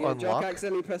point will Yeah, unlock. Jack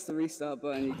accidentally pressed the restart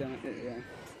button. You don't.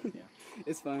 Yeah.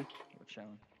 It's fine. We're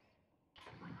chilling.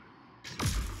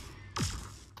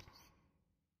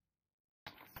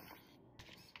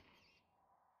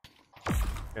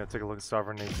 Yeah, take a look at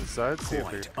Sovereign Nation's side, see if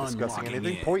they're Point discussing unlocking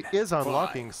anything. in. Point is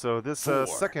unlocking, 5, so this 4,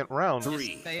 second round.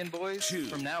 3, Staying, boys. 2,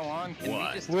 From now on, can 1.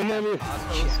 we just We're have never-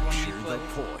 autos when we Capture the play?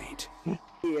 point.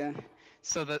 Yeah.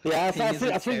 So that Yeah, I the ping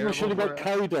think we isn't should have got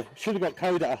terrible Coda. Should have got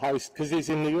Coda at host because he's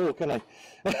in New York, isn't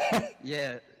he?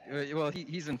 Yeah, well,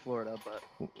 he's in Florida, but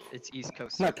it's East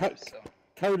Coast No, servers, so.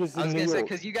 Coda's I was in gonna New say York.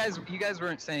 because you guys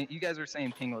were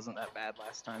saying ping wasn't that bad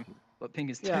last time, but ping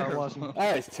is Yeah, it terrible. wasn't. Oh,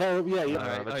 it's terrible. Yeah, yeah.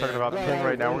 Alright. They're Oh, talking yeah. about Right, ping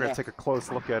right now. yeah, We're going yeah. to take a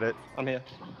close look at it. I'm here.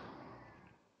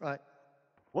 Right.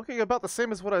 Looking about the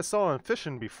same as what I saw in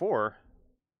Fission before.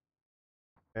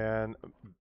 And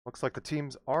looks like the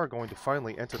teams are going to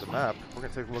finally enter the map. We're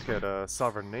going to take a look at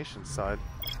Sovereign Nation's side.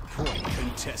 Point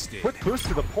contested. Quick boost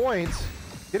to the point.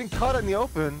 Getting caught in the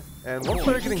open. And one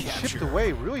player getting chipped capture.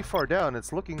 away really far down.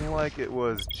 It's looking like it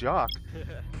was Jock.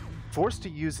 Forced to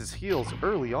use his heals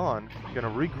early on. Going to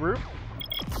regroup.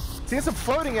 Seeing some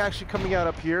floating action coming out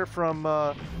up here from...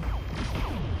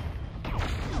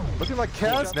 looking like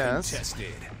Kaznaz.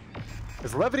 Contested.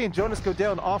 As Levity and Jonas go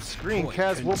down off screen, Point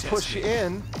Kaz will push contested.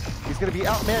 in. He's going to be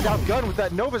outmanned, outgunned with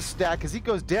that Nova stack as he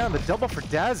goes down. The double for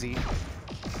Dazzy.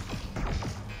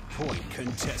 Point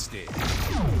contested.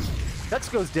 Vex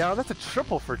goes down. That's a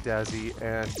triple for Dazzy.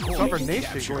 And Sovereign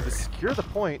Nation capture. going to secure the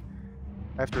point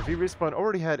after VRespawn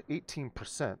already had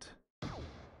 18%.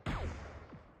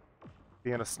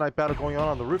 Being a snipe battle going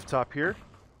on the rooftop here.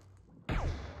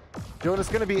 Jonas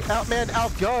going to be outmanned,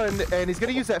 outgunned, and he's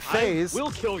going to use that phase.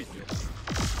 We'll kill you.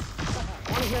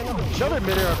 Another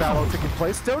mid-air battle taking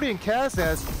place. Stody and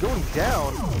Kaznaz going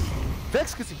down.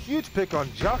 Vex gets a huge pick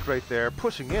on Jock right there,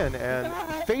 pushing in and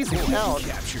phasing out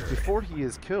captured. before he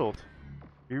is killed.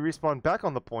 VRespawn back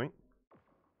on the point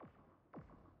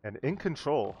and in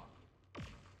control.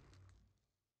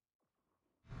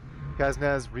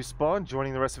 Kaznaz respawn,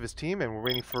 joining the rest of his team, and we're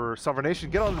waiting for Sovereign Nation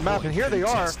to get on the map, and here they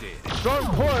are. Contested. Strong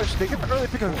push. They get the early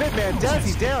pick on Vidman.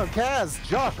 Dazzy down. Kaz,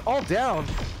 Jock, all down.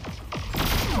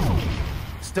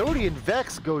 Stody and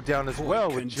Vex go down as well,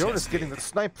 with Jonas getting the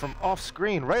snipe from off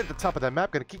screen right at the top of that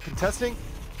map. Gonna keep contesting.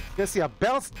 Gonna see a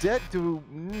bounce dead do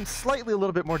slightly a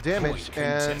little bit more damage, Point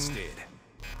and contested.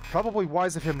 probably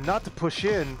wise of him not to push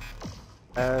in,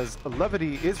 as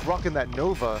Levity is rocking that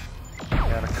Nova.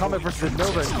 And a Comet versus a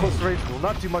Nova in close range will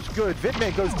not do much good.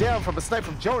 Vidman goes down from a snipe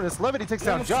from Jonas. Levity takes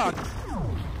down Jock.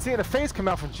 Seeing a phase come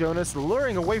out from Jonas,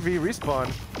 luring away VRespawn,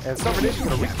 and Sovereign Nation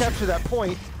gonna recapture that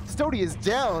point. Stody is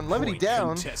down, Levity Point down.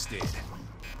 Contested.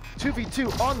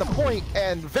 2v2 on the point,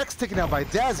 and Vex taken out by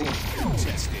Dazzy.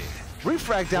 Contested.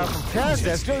 Refrag down from Kaz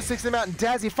as Jonas takes him out, and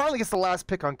Dazzy finally gets the last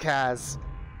pick on Kaz.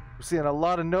 We're seeing a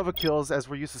lot of Nova kills as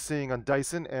we're used to seeing on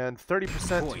Dyson, and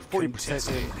 30% to 40%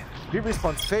 in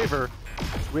VRespawn's favor,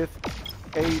 with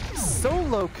a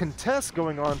solo contest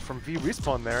going on from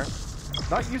VRespawn there.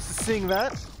 Not used to seeing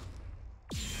that.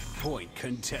 Point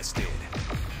contested.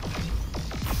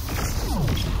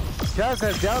 Kaz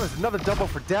has down is another double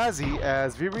for Dazzy,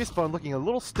 as VRespawn looking a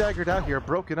little staggered out here,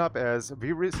 broken up as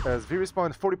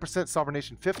VRespawn 40%, Sovereign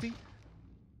Nation 50.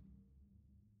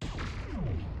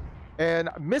 And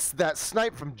missed that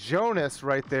snipe from Jonas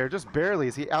right there, just barely,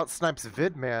 as he outsnipes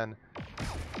Vidman.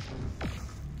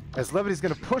 as Levity's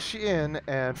going to push in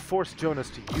and force Jonas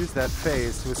to use that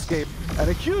phase to escape. And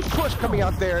a huge push coming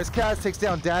out there as Kaz takes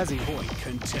down Dazzy. Point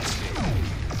contested.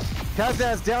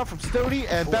 Kazdaz down from Stody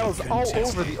and battles all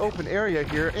over the open area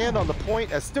here and on the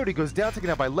point as Stody goes down, taken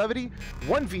out by Levity.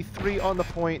 1v3 on the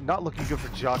point, not looking good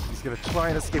for Jock. He's going to try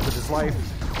and escape with his life,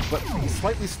 but he's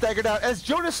slightly staggered out as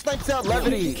Jonas snipes out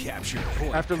Levity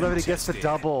after Levity gets the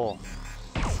double.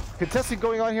 Contesting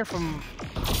going on here from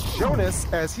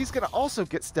Jonas as he's going to also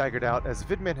get staggered out as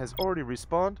Vidman has already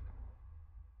respawned.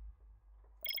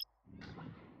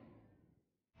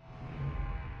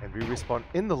 And we respawn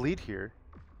in the lead here.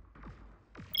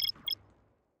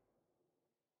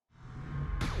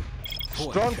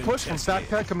 Strong push from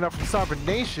Backpack coming up from Sovereign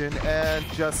Nation and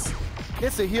just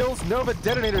hits the heels. Nova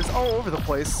detonators all over the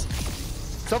place.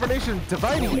 Sovereign Nation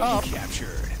dividing up.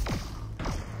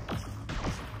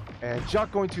 And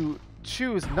Jock going to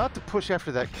choose not to push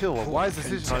after that kill. A wise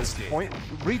decision on his point.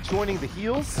 Rejoining the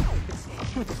heels.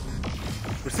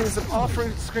 We're seeing some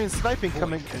off-screen sniping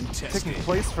taking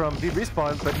place from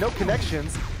VRespawn, but no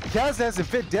connections. Kaz has a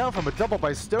Vid down from a double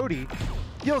by Stody.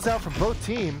 Heals out from both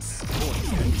teams.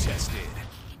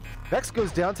 Vex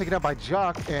goes down, taken out by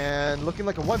Jock, and looking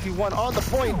like a 1v1 on the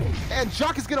point. And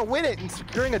Jock is going to win it and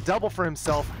securing a double for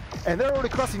himself. And they're already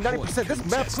crossing 90%. This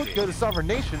map could go to Sovereign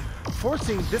Nation,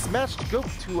 forcing this match to go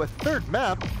to a third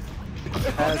map.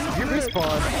 As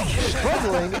VRespawn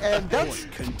struggling, and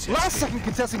that's last second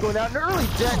contesting going out. An early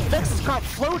deck. Vex is caught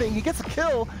floating. He gets a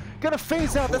kill. Gonna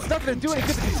phase out. That's not gonna do any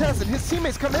good to contest. And his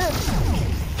teammates come in.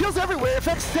 Kills everywhere.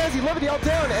 Vex Stazzy, Levity all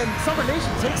down, and Summer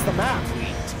Nation takes the map.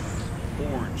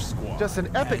 Just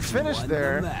an epic finish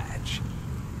there.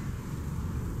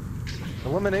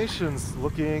 Eliminations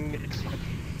looking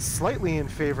slightly in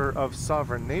favor of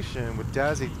Sovereign Nation, with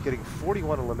Dazzy getting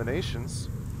 41 eliminations.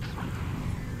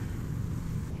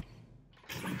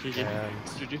 GG. And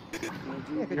GG.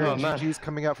 hearing GG's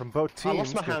coming out from both teams. I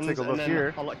lost my hands take a and look then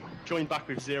here. I'll join back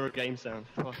with 0 games down.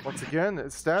 Oh. Once again,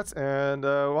 it's stats, and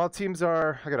while teams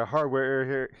are, I got a hardware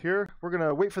error here. We're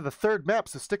gonna wait for the third map,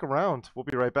 so stick around. We'll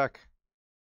be right back.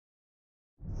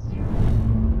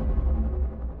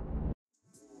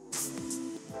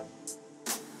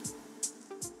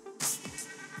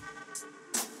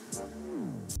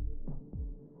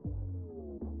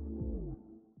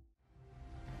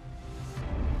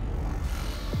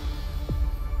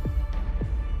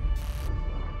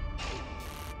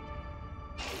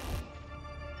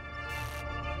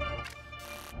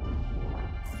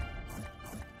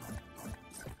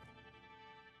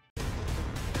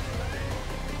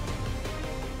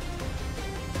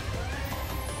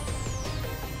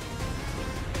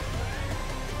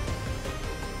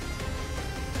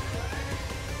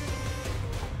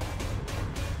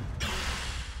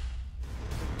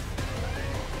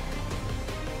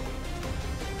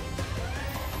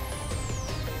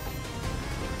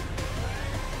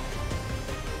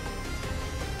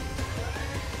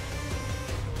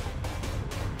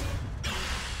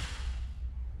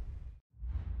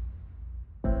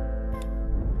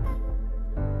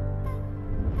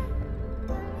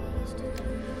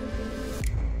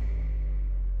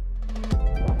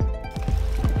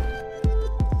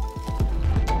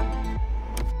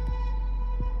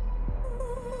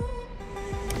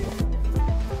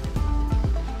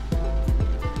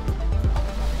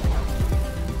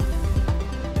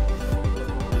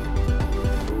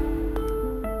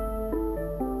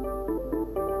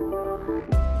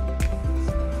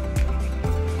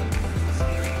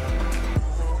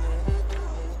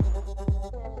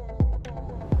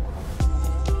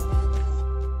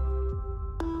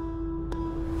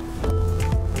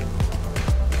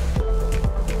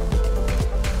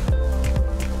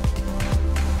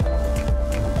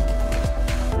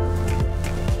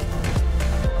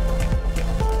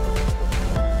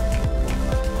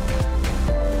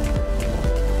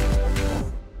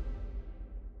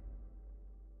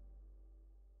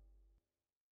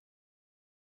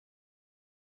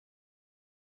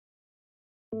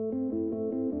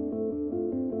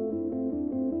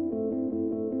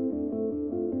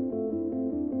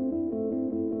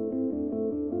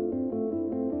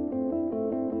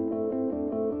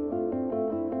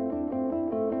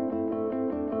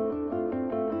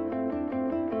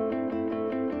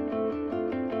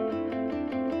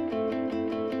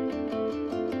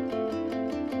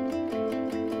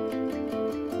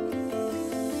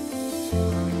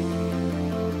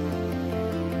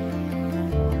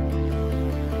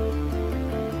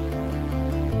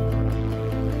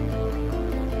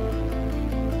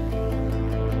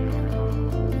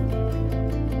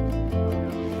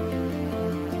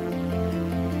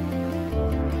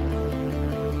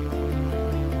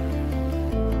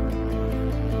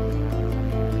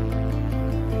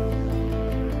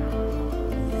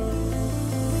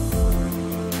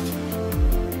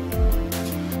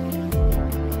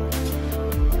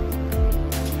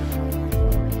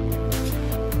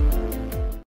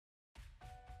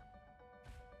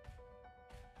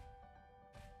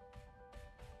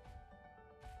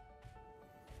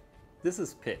 This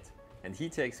is Pit, and he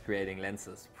takes creating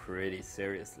lenses pretty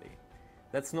seriously.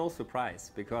 That's no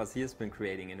surprise, because he has been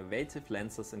creating innovative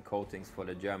lenses and coatings for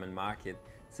the German market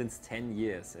since 10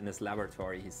 years in his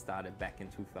laboratory he started back in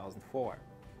 2004.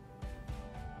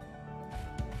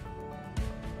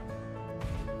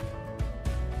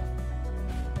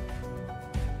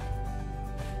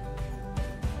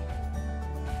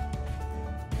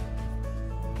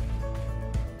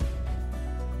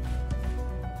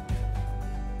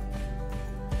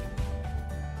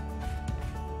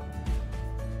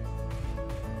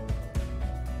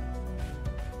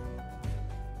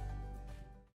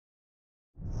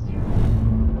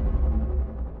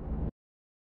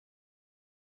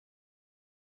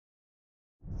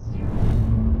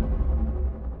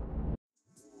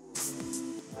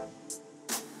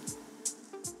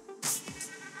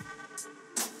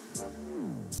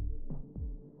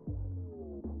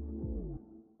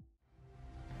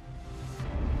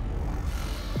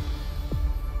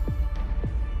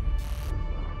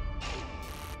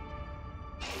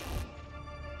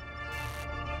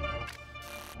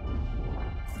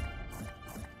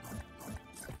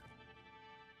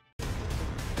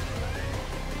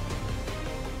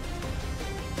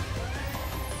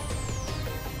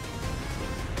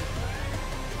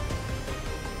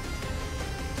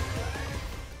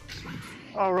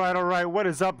 All right, what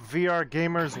is up, VR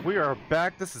gamers? We are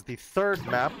back. This is the third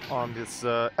map on this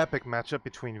epic matchup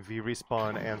between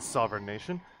VRespawn and Sovereign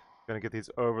Nation. Gonna get these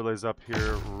overlays up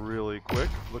here really quick.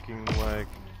 Looking like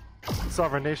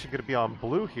Sovereign Nation gonna be on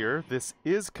blue here. This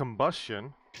is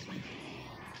Combustion.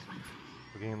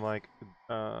 Looking like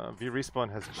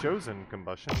VRespawn has chosen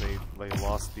Combustion. They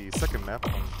lost the second map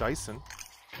on Dyson.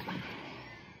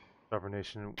 Sovereign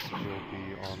Nation will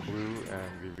be on blue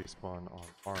and VRespawn on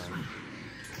orange.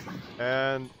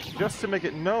 And just to make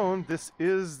it known, this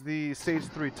is the Stage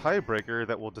 3 tiebreaker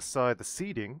that will decide the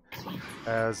seeding,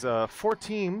 as 4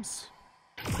 teams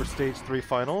for Stage 3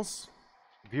 finals.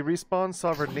 VRespawn,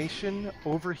 Sovereign Nation,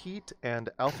 Overheat, and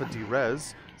Alpha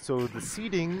D-Res. So the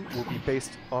seeding will be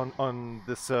based on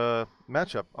this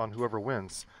matchup, on whoever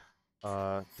wins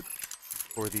for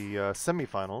the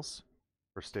semifinals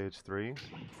for Stage 3.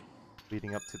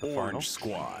 Leading up to the final.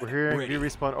 Squad. We're hearing ready.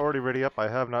 VRespawn already ready up. I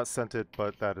have not sent it,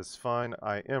 but that is fine.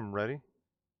 I am ready.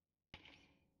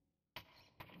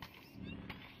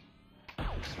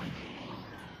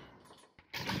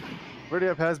 Ready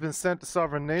up has been sent to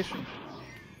Sovereign Nation.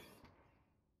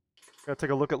 Gotta take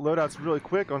a look at loadouts really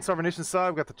quick. On Sovereign Nation's side,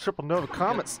 we've got the Triple Nova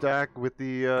Comet stack with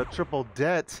the Triple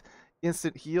Det,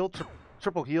 Instant Heal,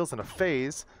 Triple Heals, and a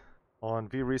Phase. On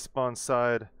VRespawn's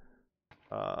side,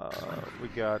 we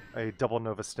got a double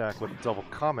Nova stack with a double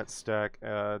Comet stack,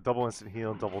 double Instant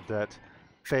Heal, double Det,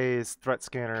 Phase, Threat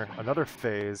Scanner, another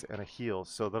Phase, and a Heal.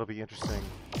 So that'll be interesting.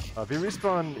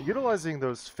 VRespawn utilizing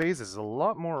those phases a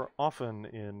lot more often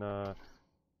in the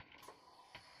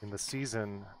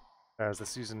season, as the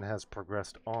season has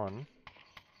progressed on.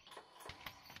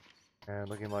 And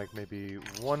looking like maybe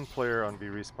one player on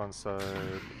VRespawn's side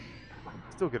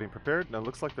still getting prepared. Now it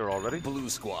looks like they're all ready. Blue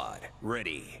squad,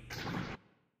 ready.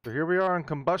 So here we are on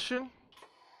Combustion.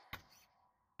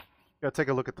 Gotta take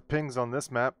a look at the pings on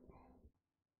this map.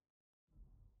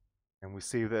 And we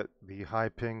see that the high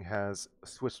ping has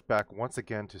switched back once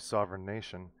again to Sovereign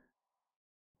Nation.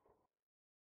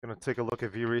 Gonna take a look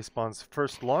at VRespawn's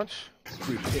first launch.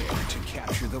 Prepare to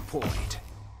capture the point.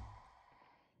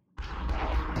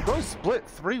 Going split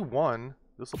 3-1.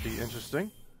 This will be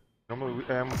interesting. Normally,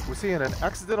 we're seeing an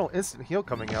accidental instant heal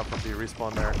coming out from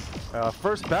VRespawn there.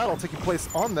 First battle taking place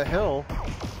on the hill,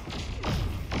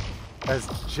 as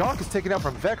Jock is taken out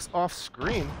from Vex off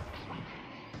screen.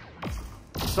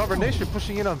 Sovereign Nation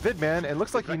pushing in on Vidman, and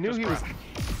looks like he knew he was.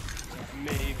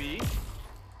 Maybe.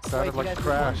 Sounded like a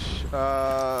crash.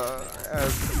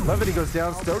 As Levity goes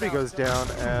down, Stody goes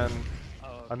down, and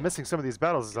I'm missing some of these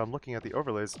battles as I'm looking at the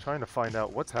overlays, trying to find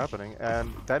out what's happening.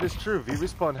 And that is true.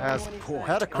 VRespawn has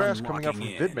had a crash coming out from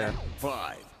Vidman.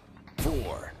 5,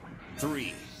 4,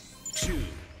 3, 2,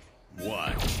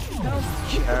 1.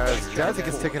 As Dazzy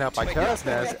gets taken out by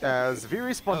Kaznaz, as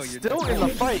VRespawn's still in the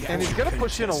fight, and he's gonna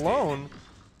push in alone.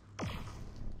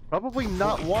 Probably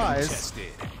not wise.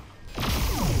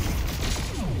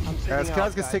 As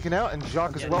Kaz gets taken out, and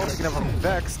Jacques as well taken out from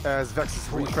Vex, as Vex is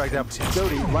refragged out from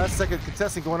Stody. Last second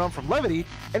contesting going on from Levity,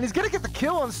 and he's gonna get the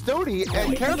kill on Stody,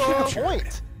 and Kaz gets a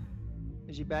point.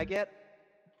 Is he back yet?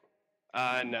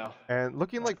 No. And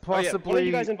looking like Why don't possibly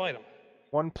you guys invite him?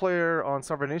 one player on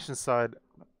Sovereign Nation's side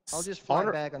I'll just fly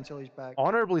back until he's back.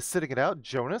 honorably sitting it out.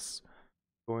 Jonas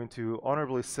going to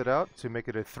honorably sit out to make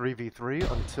it a 3v3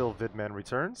 until Vidman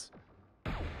returns.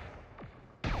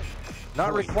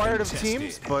 Not Point required of contested.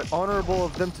 teams, but honorable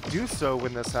of them to do so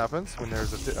when this happens, when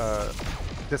there's a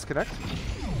disconnect.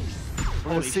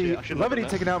 We're going to see shit, I shouldn't have Levity done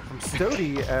that. taken out from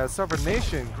Stody as Sovereign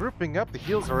Nation grouping up. The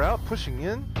heels are out, pushing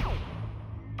in.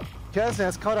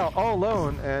 Kaznaz caught out all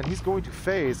alone, and he's going to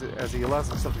phase as he allows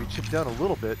himself to be chipped down a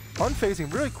little bit.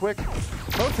 Unphasing really quick.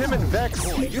 Both him and Vex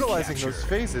utilizing those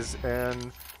phases,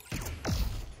 and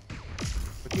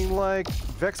looking like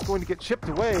Vex going to get chipped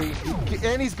away,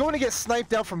 and he's going to get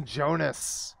sniped out from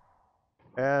Jonas.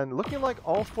 And looking like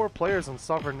all 4 players on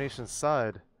Sovereign Nation's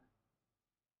side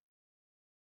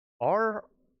are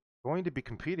going to be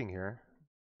competing here.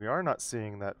 We are not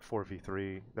seeing that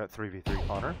 4v3, that 3v3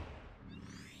 honor.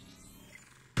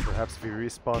 Perhaps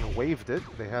VRespawn waived it.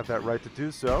 They have that right to do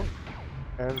so.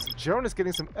 And Jonas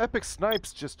getting some epic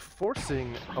snipes, just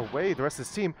forcing away the rest of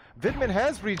his team. Vidman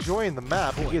has rejoined the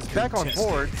map. He is back on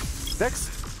board. Vex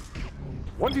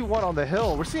 1v1 on the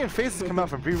hill. We're seeing phases come out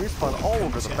from VRespawn all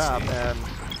over the map, and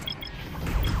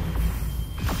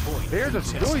they're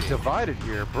just really divided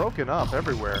here, broken up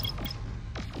everywhere.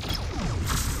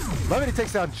 Levity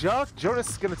takes down Jock. Jonas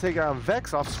is going to take down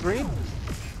Vex off screen.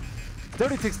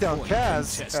 Stody takes down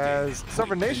Kaz as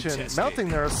Sovereign Nation mounting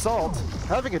their assault,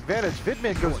 having advantage.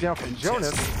 Vidman goes down from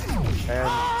Jonas, and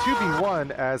 2v1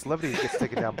 as Levity gets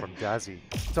taken down from Dazzy.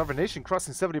 Sovereign Nation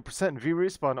crossing 70% and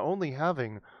VRespawn only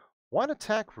having 1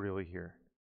 attack really here.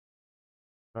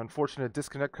 An unfortunate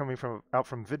disconnect coming out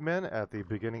from Vidman at the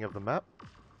beginning of the map.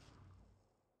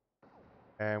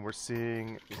 And we're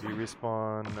seeing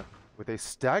VRespawn with a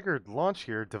staggered launch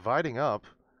here, dividing up.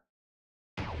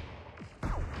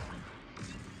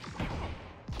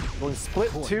 Going split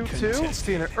 2-2,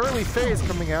 seeing an early phase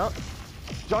coming out.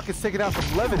 Jock is taken out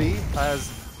from Levity as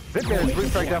Vidman is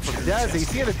refragged out from Dazzy.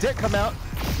 Seeing a Dick come out.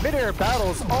 Mid-air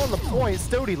battles on the point.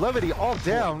 Stody, Levity all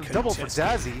down. Double for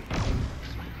Dazzy.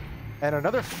 And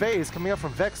another phase coming out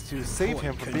from Vex to save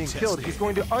him from being killed. He's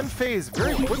going to unphase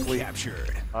very quickly.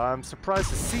 I'm surprised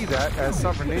to see that as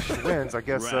Sovereign Nation wins. I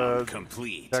guess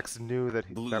Vex knew that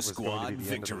that was going to be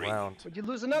the end of the round. Would you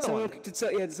lose another one? Did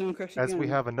someone crash As again? we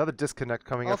have another disconnect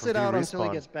coming I'll up from sit out until he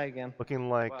VRespawn. gets back again. Looking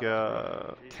like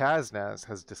Kaznaz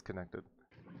has disconnected.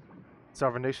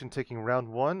 Sovereign Nation taking round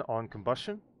 1 on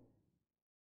combustion.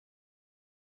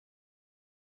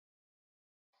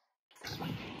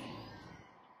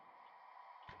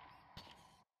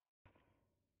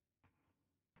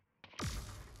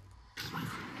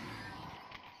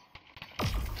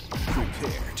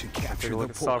 Prepare to capture Take a the look point.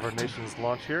 at Sovereign Nation's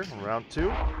launch here in round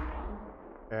 2.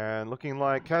 And looking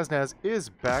like Kaznaz is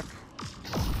back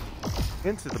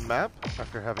into the map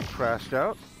after having crashed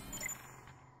out.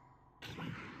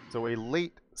 So a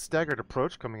late staggered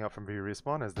approach coming out from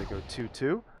VRespawn as they go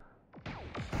 2-2.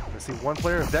 I see one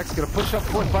player, Vex, going to push up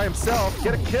point by himself,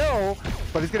 get a kill,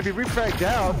 but he's going to be refragged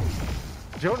out.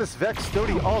 Jonas, Vex,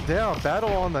 Stody all down,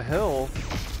 battle on the hill.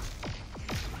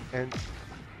 And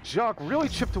Jock really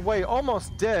chipped away,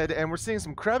 almost dead, and we're seeing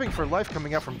some crabbing for life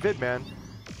coming out from Vidman.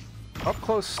 Up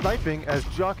close sniping as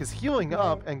Jock is healing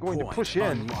up and going to push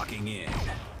in.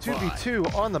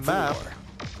 2v2 on the map.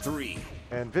 3.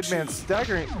 And Vidman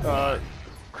staggering,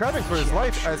 crabbing for his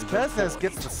life as Kaznaz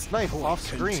gets the snipe off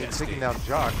screen, taking down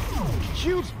Jock.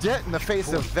 Huge dent in the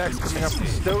face of Vex coming up from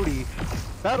Stody.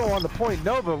 Battle on the point,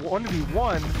 Nova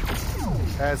 1v1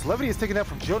 as Levity is taken out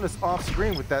from Jonas off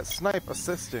screen with that snipe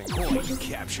assisting.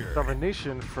 Sovereign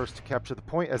Nation first to capture the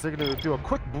point as they're going to do a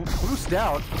quick boost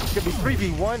out. It's going to be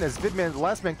 3v1 as Vidman, the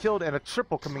last man killed, and a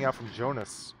triple coming out from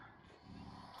Jonas.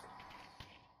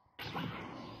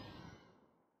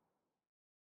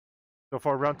 So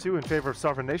far, round 2 in favor of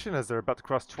Sovereign Nation as they're about to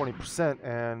cross 20%,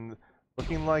 and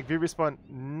looking like VRespawn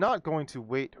not going to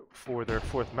wait for their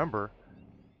 4th member.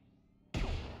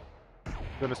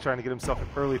 Jonas trying to get himself an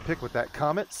early pick with that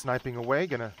Comet, sniping away,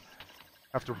 gonna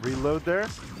have to reload there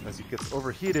as he gets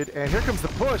overheated. And here comes the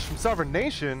push from Sovereign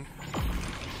Nation,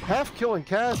 half killing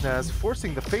Kaznaz,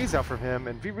 forcing the phase out from him,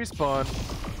 and VRespawn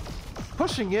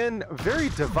pushing in, very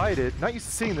divided. Not used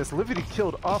to seeing this. Levity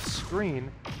killed off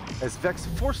screen as Vex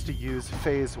forced to use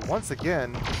phase once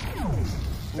again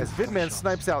as Vidman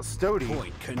snipes out Stody.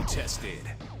 Point contested.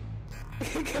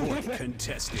 Point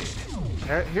contested.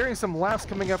 Hearing some laughs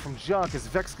coming out from Jock as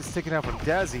Vex gets taken out from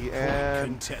Dazzy,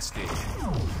 and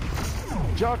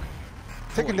Jock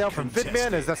taken down from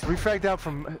Vidman as that's refragged out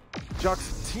from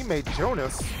Jock's teammate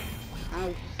Jonas.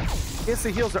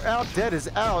 Instant heals are out, dead is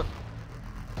out.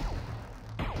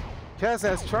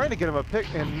 Kaznaz trying to get him a pick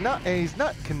and he's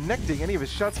not connecting any of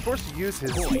his shots, forced to use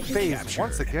his phase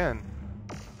once again.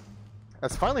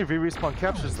 As finally VRespawn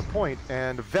captures the point,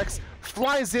 and Vex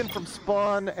flies in from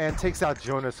spawn and takes out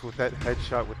Jonas with that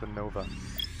headshot with the Nova.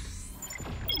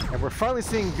 And we're finally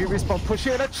seeing VRespawn push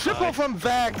in. A triple from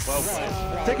Vex!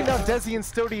 Taking down Desi and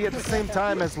Stody at the same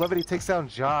time as Levity takes down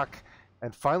Jock.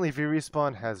 And finally,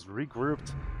 VRespawn has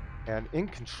regrouped and in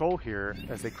control here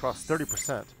as they cross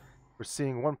 30%. We're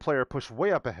seeing one player push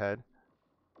way up ahead.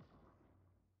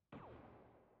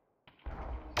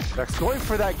 Vex going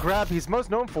for that grab he's most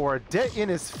known for, dead in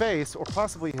his face, or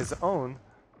possibly his own.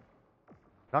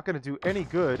 Not going to do any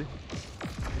good.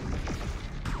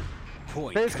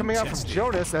 Phase coming out from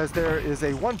Jonas as there is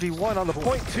a 1v1 on the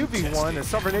point 2v1 as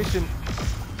Sovereign Nation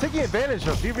taking advantage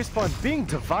of VRespawn being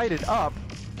divided up.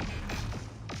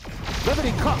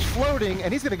 Levity caught floating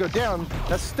and he's going to go down.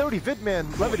 That's Stody,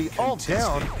 Vidman, Levity all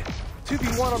down.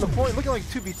 2v1 on the point, looking like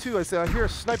 2v2 as I hear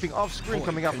sniping off screen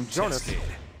coming out from Jonas.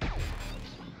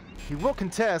 He will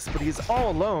contest, but he's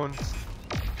all alone.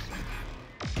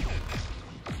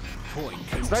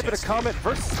 Sniping a Comet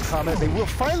versus Comet. They will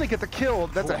finally get the kill.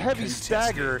 That's a heavy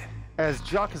stagger as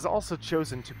Jock has also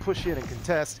chosen to push in and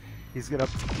contest. He's going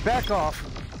to back off,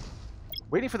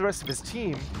 waiting for the rest of his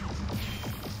team.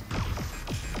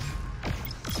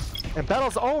 And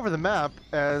battles all over the map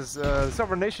as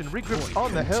Sovereign Nation regroups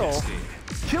on the hill.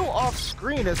 Kill off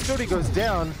screen as Stody goes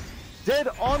down. Dead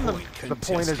on the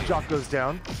point as Jock goes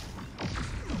down.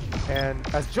 And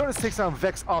as Jonas takes on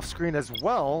Vex off screen as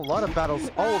well, a lot of battles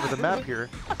all over the map here.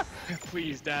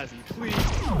 Please, Dazzy, please.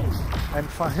 And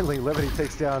finally, Levity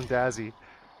takes down Dazzy.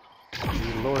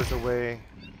 He lures away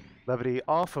Levity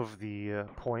off of the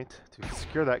point to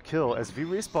secure that kill as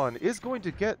VRespawn is going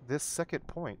to get this second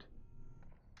point.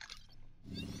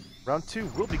 Round 2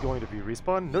 will be going to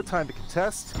VRespawn. No time to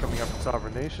contest coming up from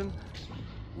Sovereign Nation.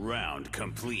 Round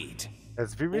complete.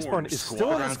 As VRespawn is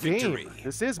still in this game.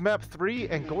 This is map 3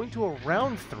 and going to a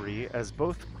round 3 as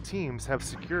both teams have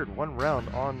secured one round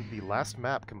on the last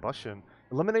map, Combustion.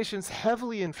 Eliminations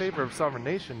heavily in favor of Sovereign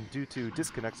Nation due to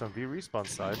disconnects on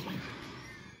VRespawn's side.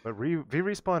 But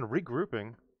VRespawn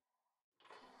regrouping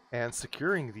and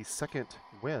securing the second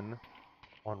win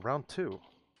on round 2.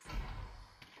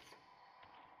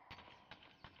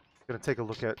 Going to take a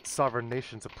look at Sovereign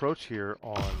Nation's approach here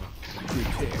on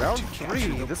round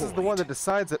 3. This is the one that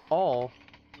decides it all.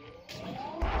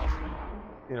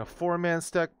 In a 4-man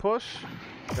stack push,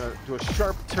 gonna do a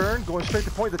sharp turn, going straight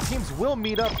to point. The teams will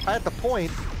meet up at the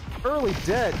point. Early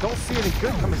dead, don't see any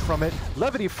good coming from it.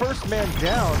 Levity first man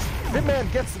down. Vidman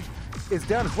is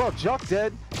down as well. Jock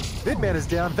dead. Vidman is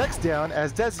down. Vex down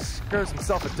as Dazzy secures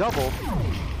himself a double.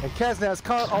 And Kaznaz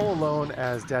caught all alone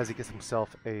as Dazzy gets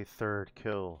himself a third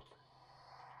kill.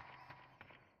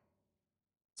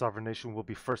 Sovereign Nation will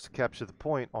be first to capture the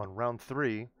point on round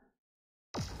 3.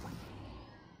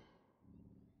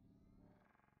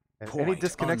 And any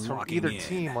disconnects from either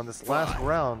team on this last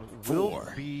round will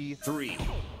be a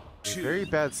very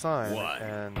bad sign.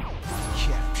 And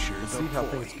we'll see how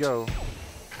things go.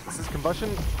 This is Combustion.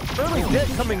 Early dead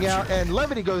coming out, and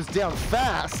Levity goes down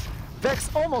fast. Vex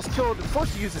almost killed,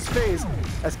 forced to use his phase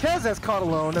as Kaznaz caught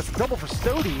alone. That's a double for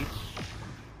Stody.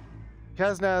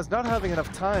 Kaznaz not having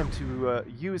enough time to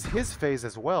use his phase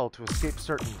as well to escape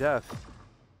certain death,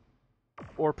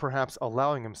 or perhaps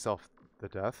allowing himself the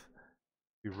death.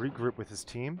 To regroup with his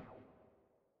team.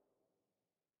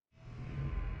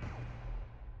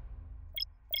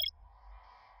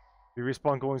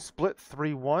 VRespawn going split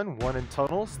 3-1, 1 in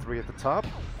tunnels, 3 at the top.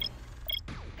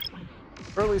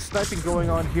 Early sniping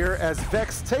going on here as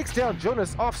Vex takes down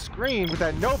Jonas off screen with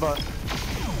that Nova.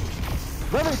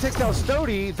 Levity takes down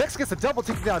Stody. Vex gets a double,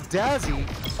 taking down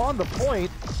Dazzy on the point.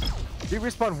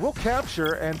 VRespawn will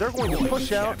capture, and they're going to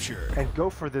push out and go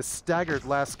for this staggered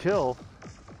last kill.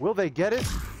 Will they get it?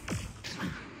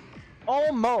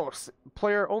 Almost.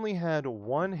 Player only had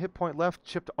 1 hit point left,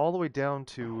 chipped all the way down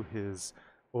to his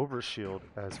overshield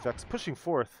as Vex pushing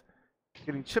forth,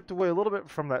 getting chipped away a little bit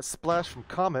from that splash from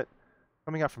Comet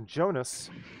coming out from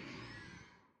Jonas.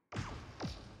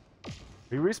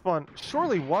 VRespawn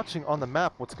surely watching on the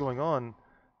map what's going on.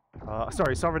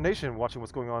 Sorry, Sovereign Nation watching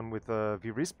what's going on with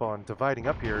VRespawn dividing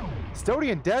up here.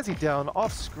 Stody and Dazzy down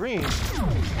off screen,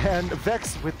 and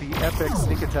Vex with the epic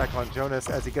sneak attack on Jonas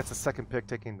as he gets a second pick,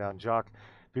 taking down Jock.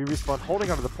 VRespawn holding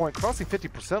onto the point, crossing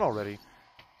 50% already.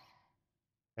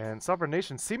 And Sovereign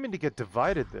Nation seeming to get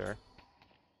divided there.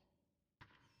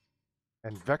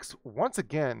 And Vex once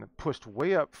again pushed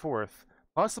way up forth,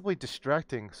 possibly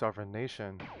distracting Sovereign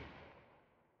Nation.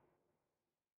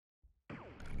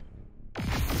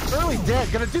 Early dead,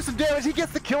 gonna do some damage. He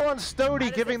gets the kill on Stody,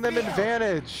 giving them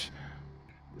advantage.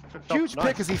 Huge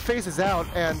pick as he phases out,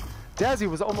 and Dazzy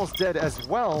was almost dead as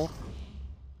well.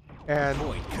 And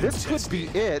this could be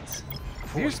it.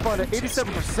 VRespawn at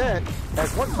 87%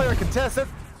 as one player contests.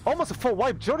 Almost a full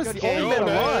wipe. Jonas is the Good only man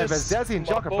Jonas. alive as Dazzy and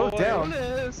Jock are both down.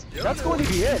 That's going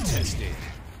to be it. Tested.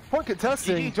 Point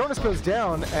contesting. Jonas goes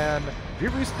down, and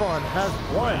VRespawn has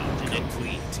won. Round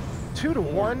complete.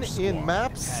 2-1 in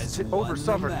maps over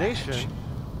Sovereign Nation.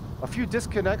 A few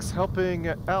disconnects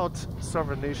helping out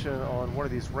Sovereign Nation on one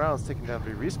of these rounds, taking down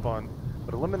VRespawn.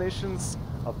 But eliminations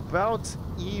about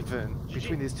even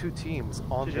between these two teams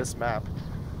on this map.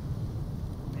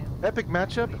 Epic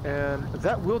matchup, and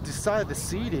that will decide the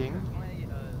seeding,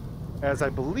 as I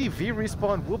believe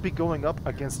VRespawn will be going up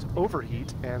against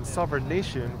Overheat and Sovereign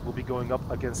Nation will be going up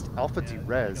against Alpha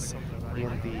D-Res in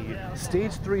the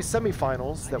Stage 3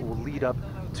 semifinals that will lead up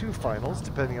to finals,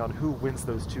 depending on who wins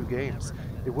those two games.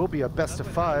 It will be a best of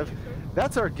 5.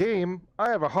 That's our game. I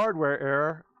have a hardware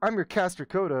error. I'm your caster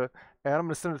Coda, and I'm going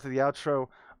to send it to the outro.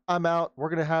 I'm out. We're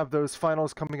going to have those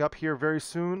finals coming up here very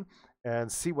soon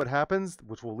and see what happens,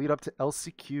 which will lead up to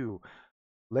LCQ.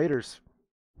 Laters.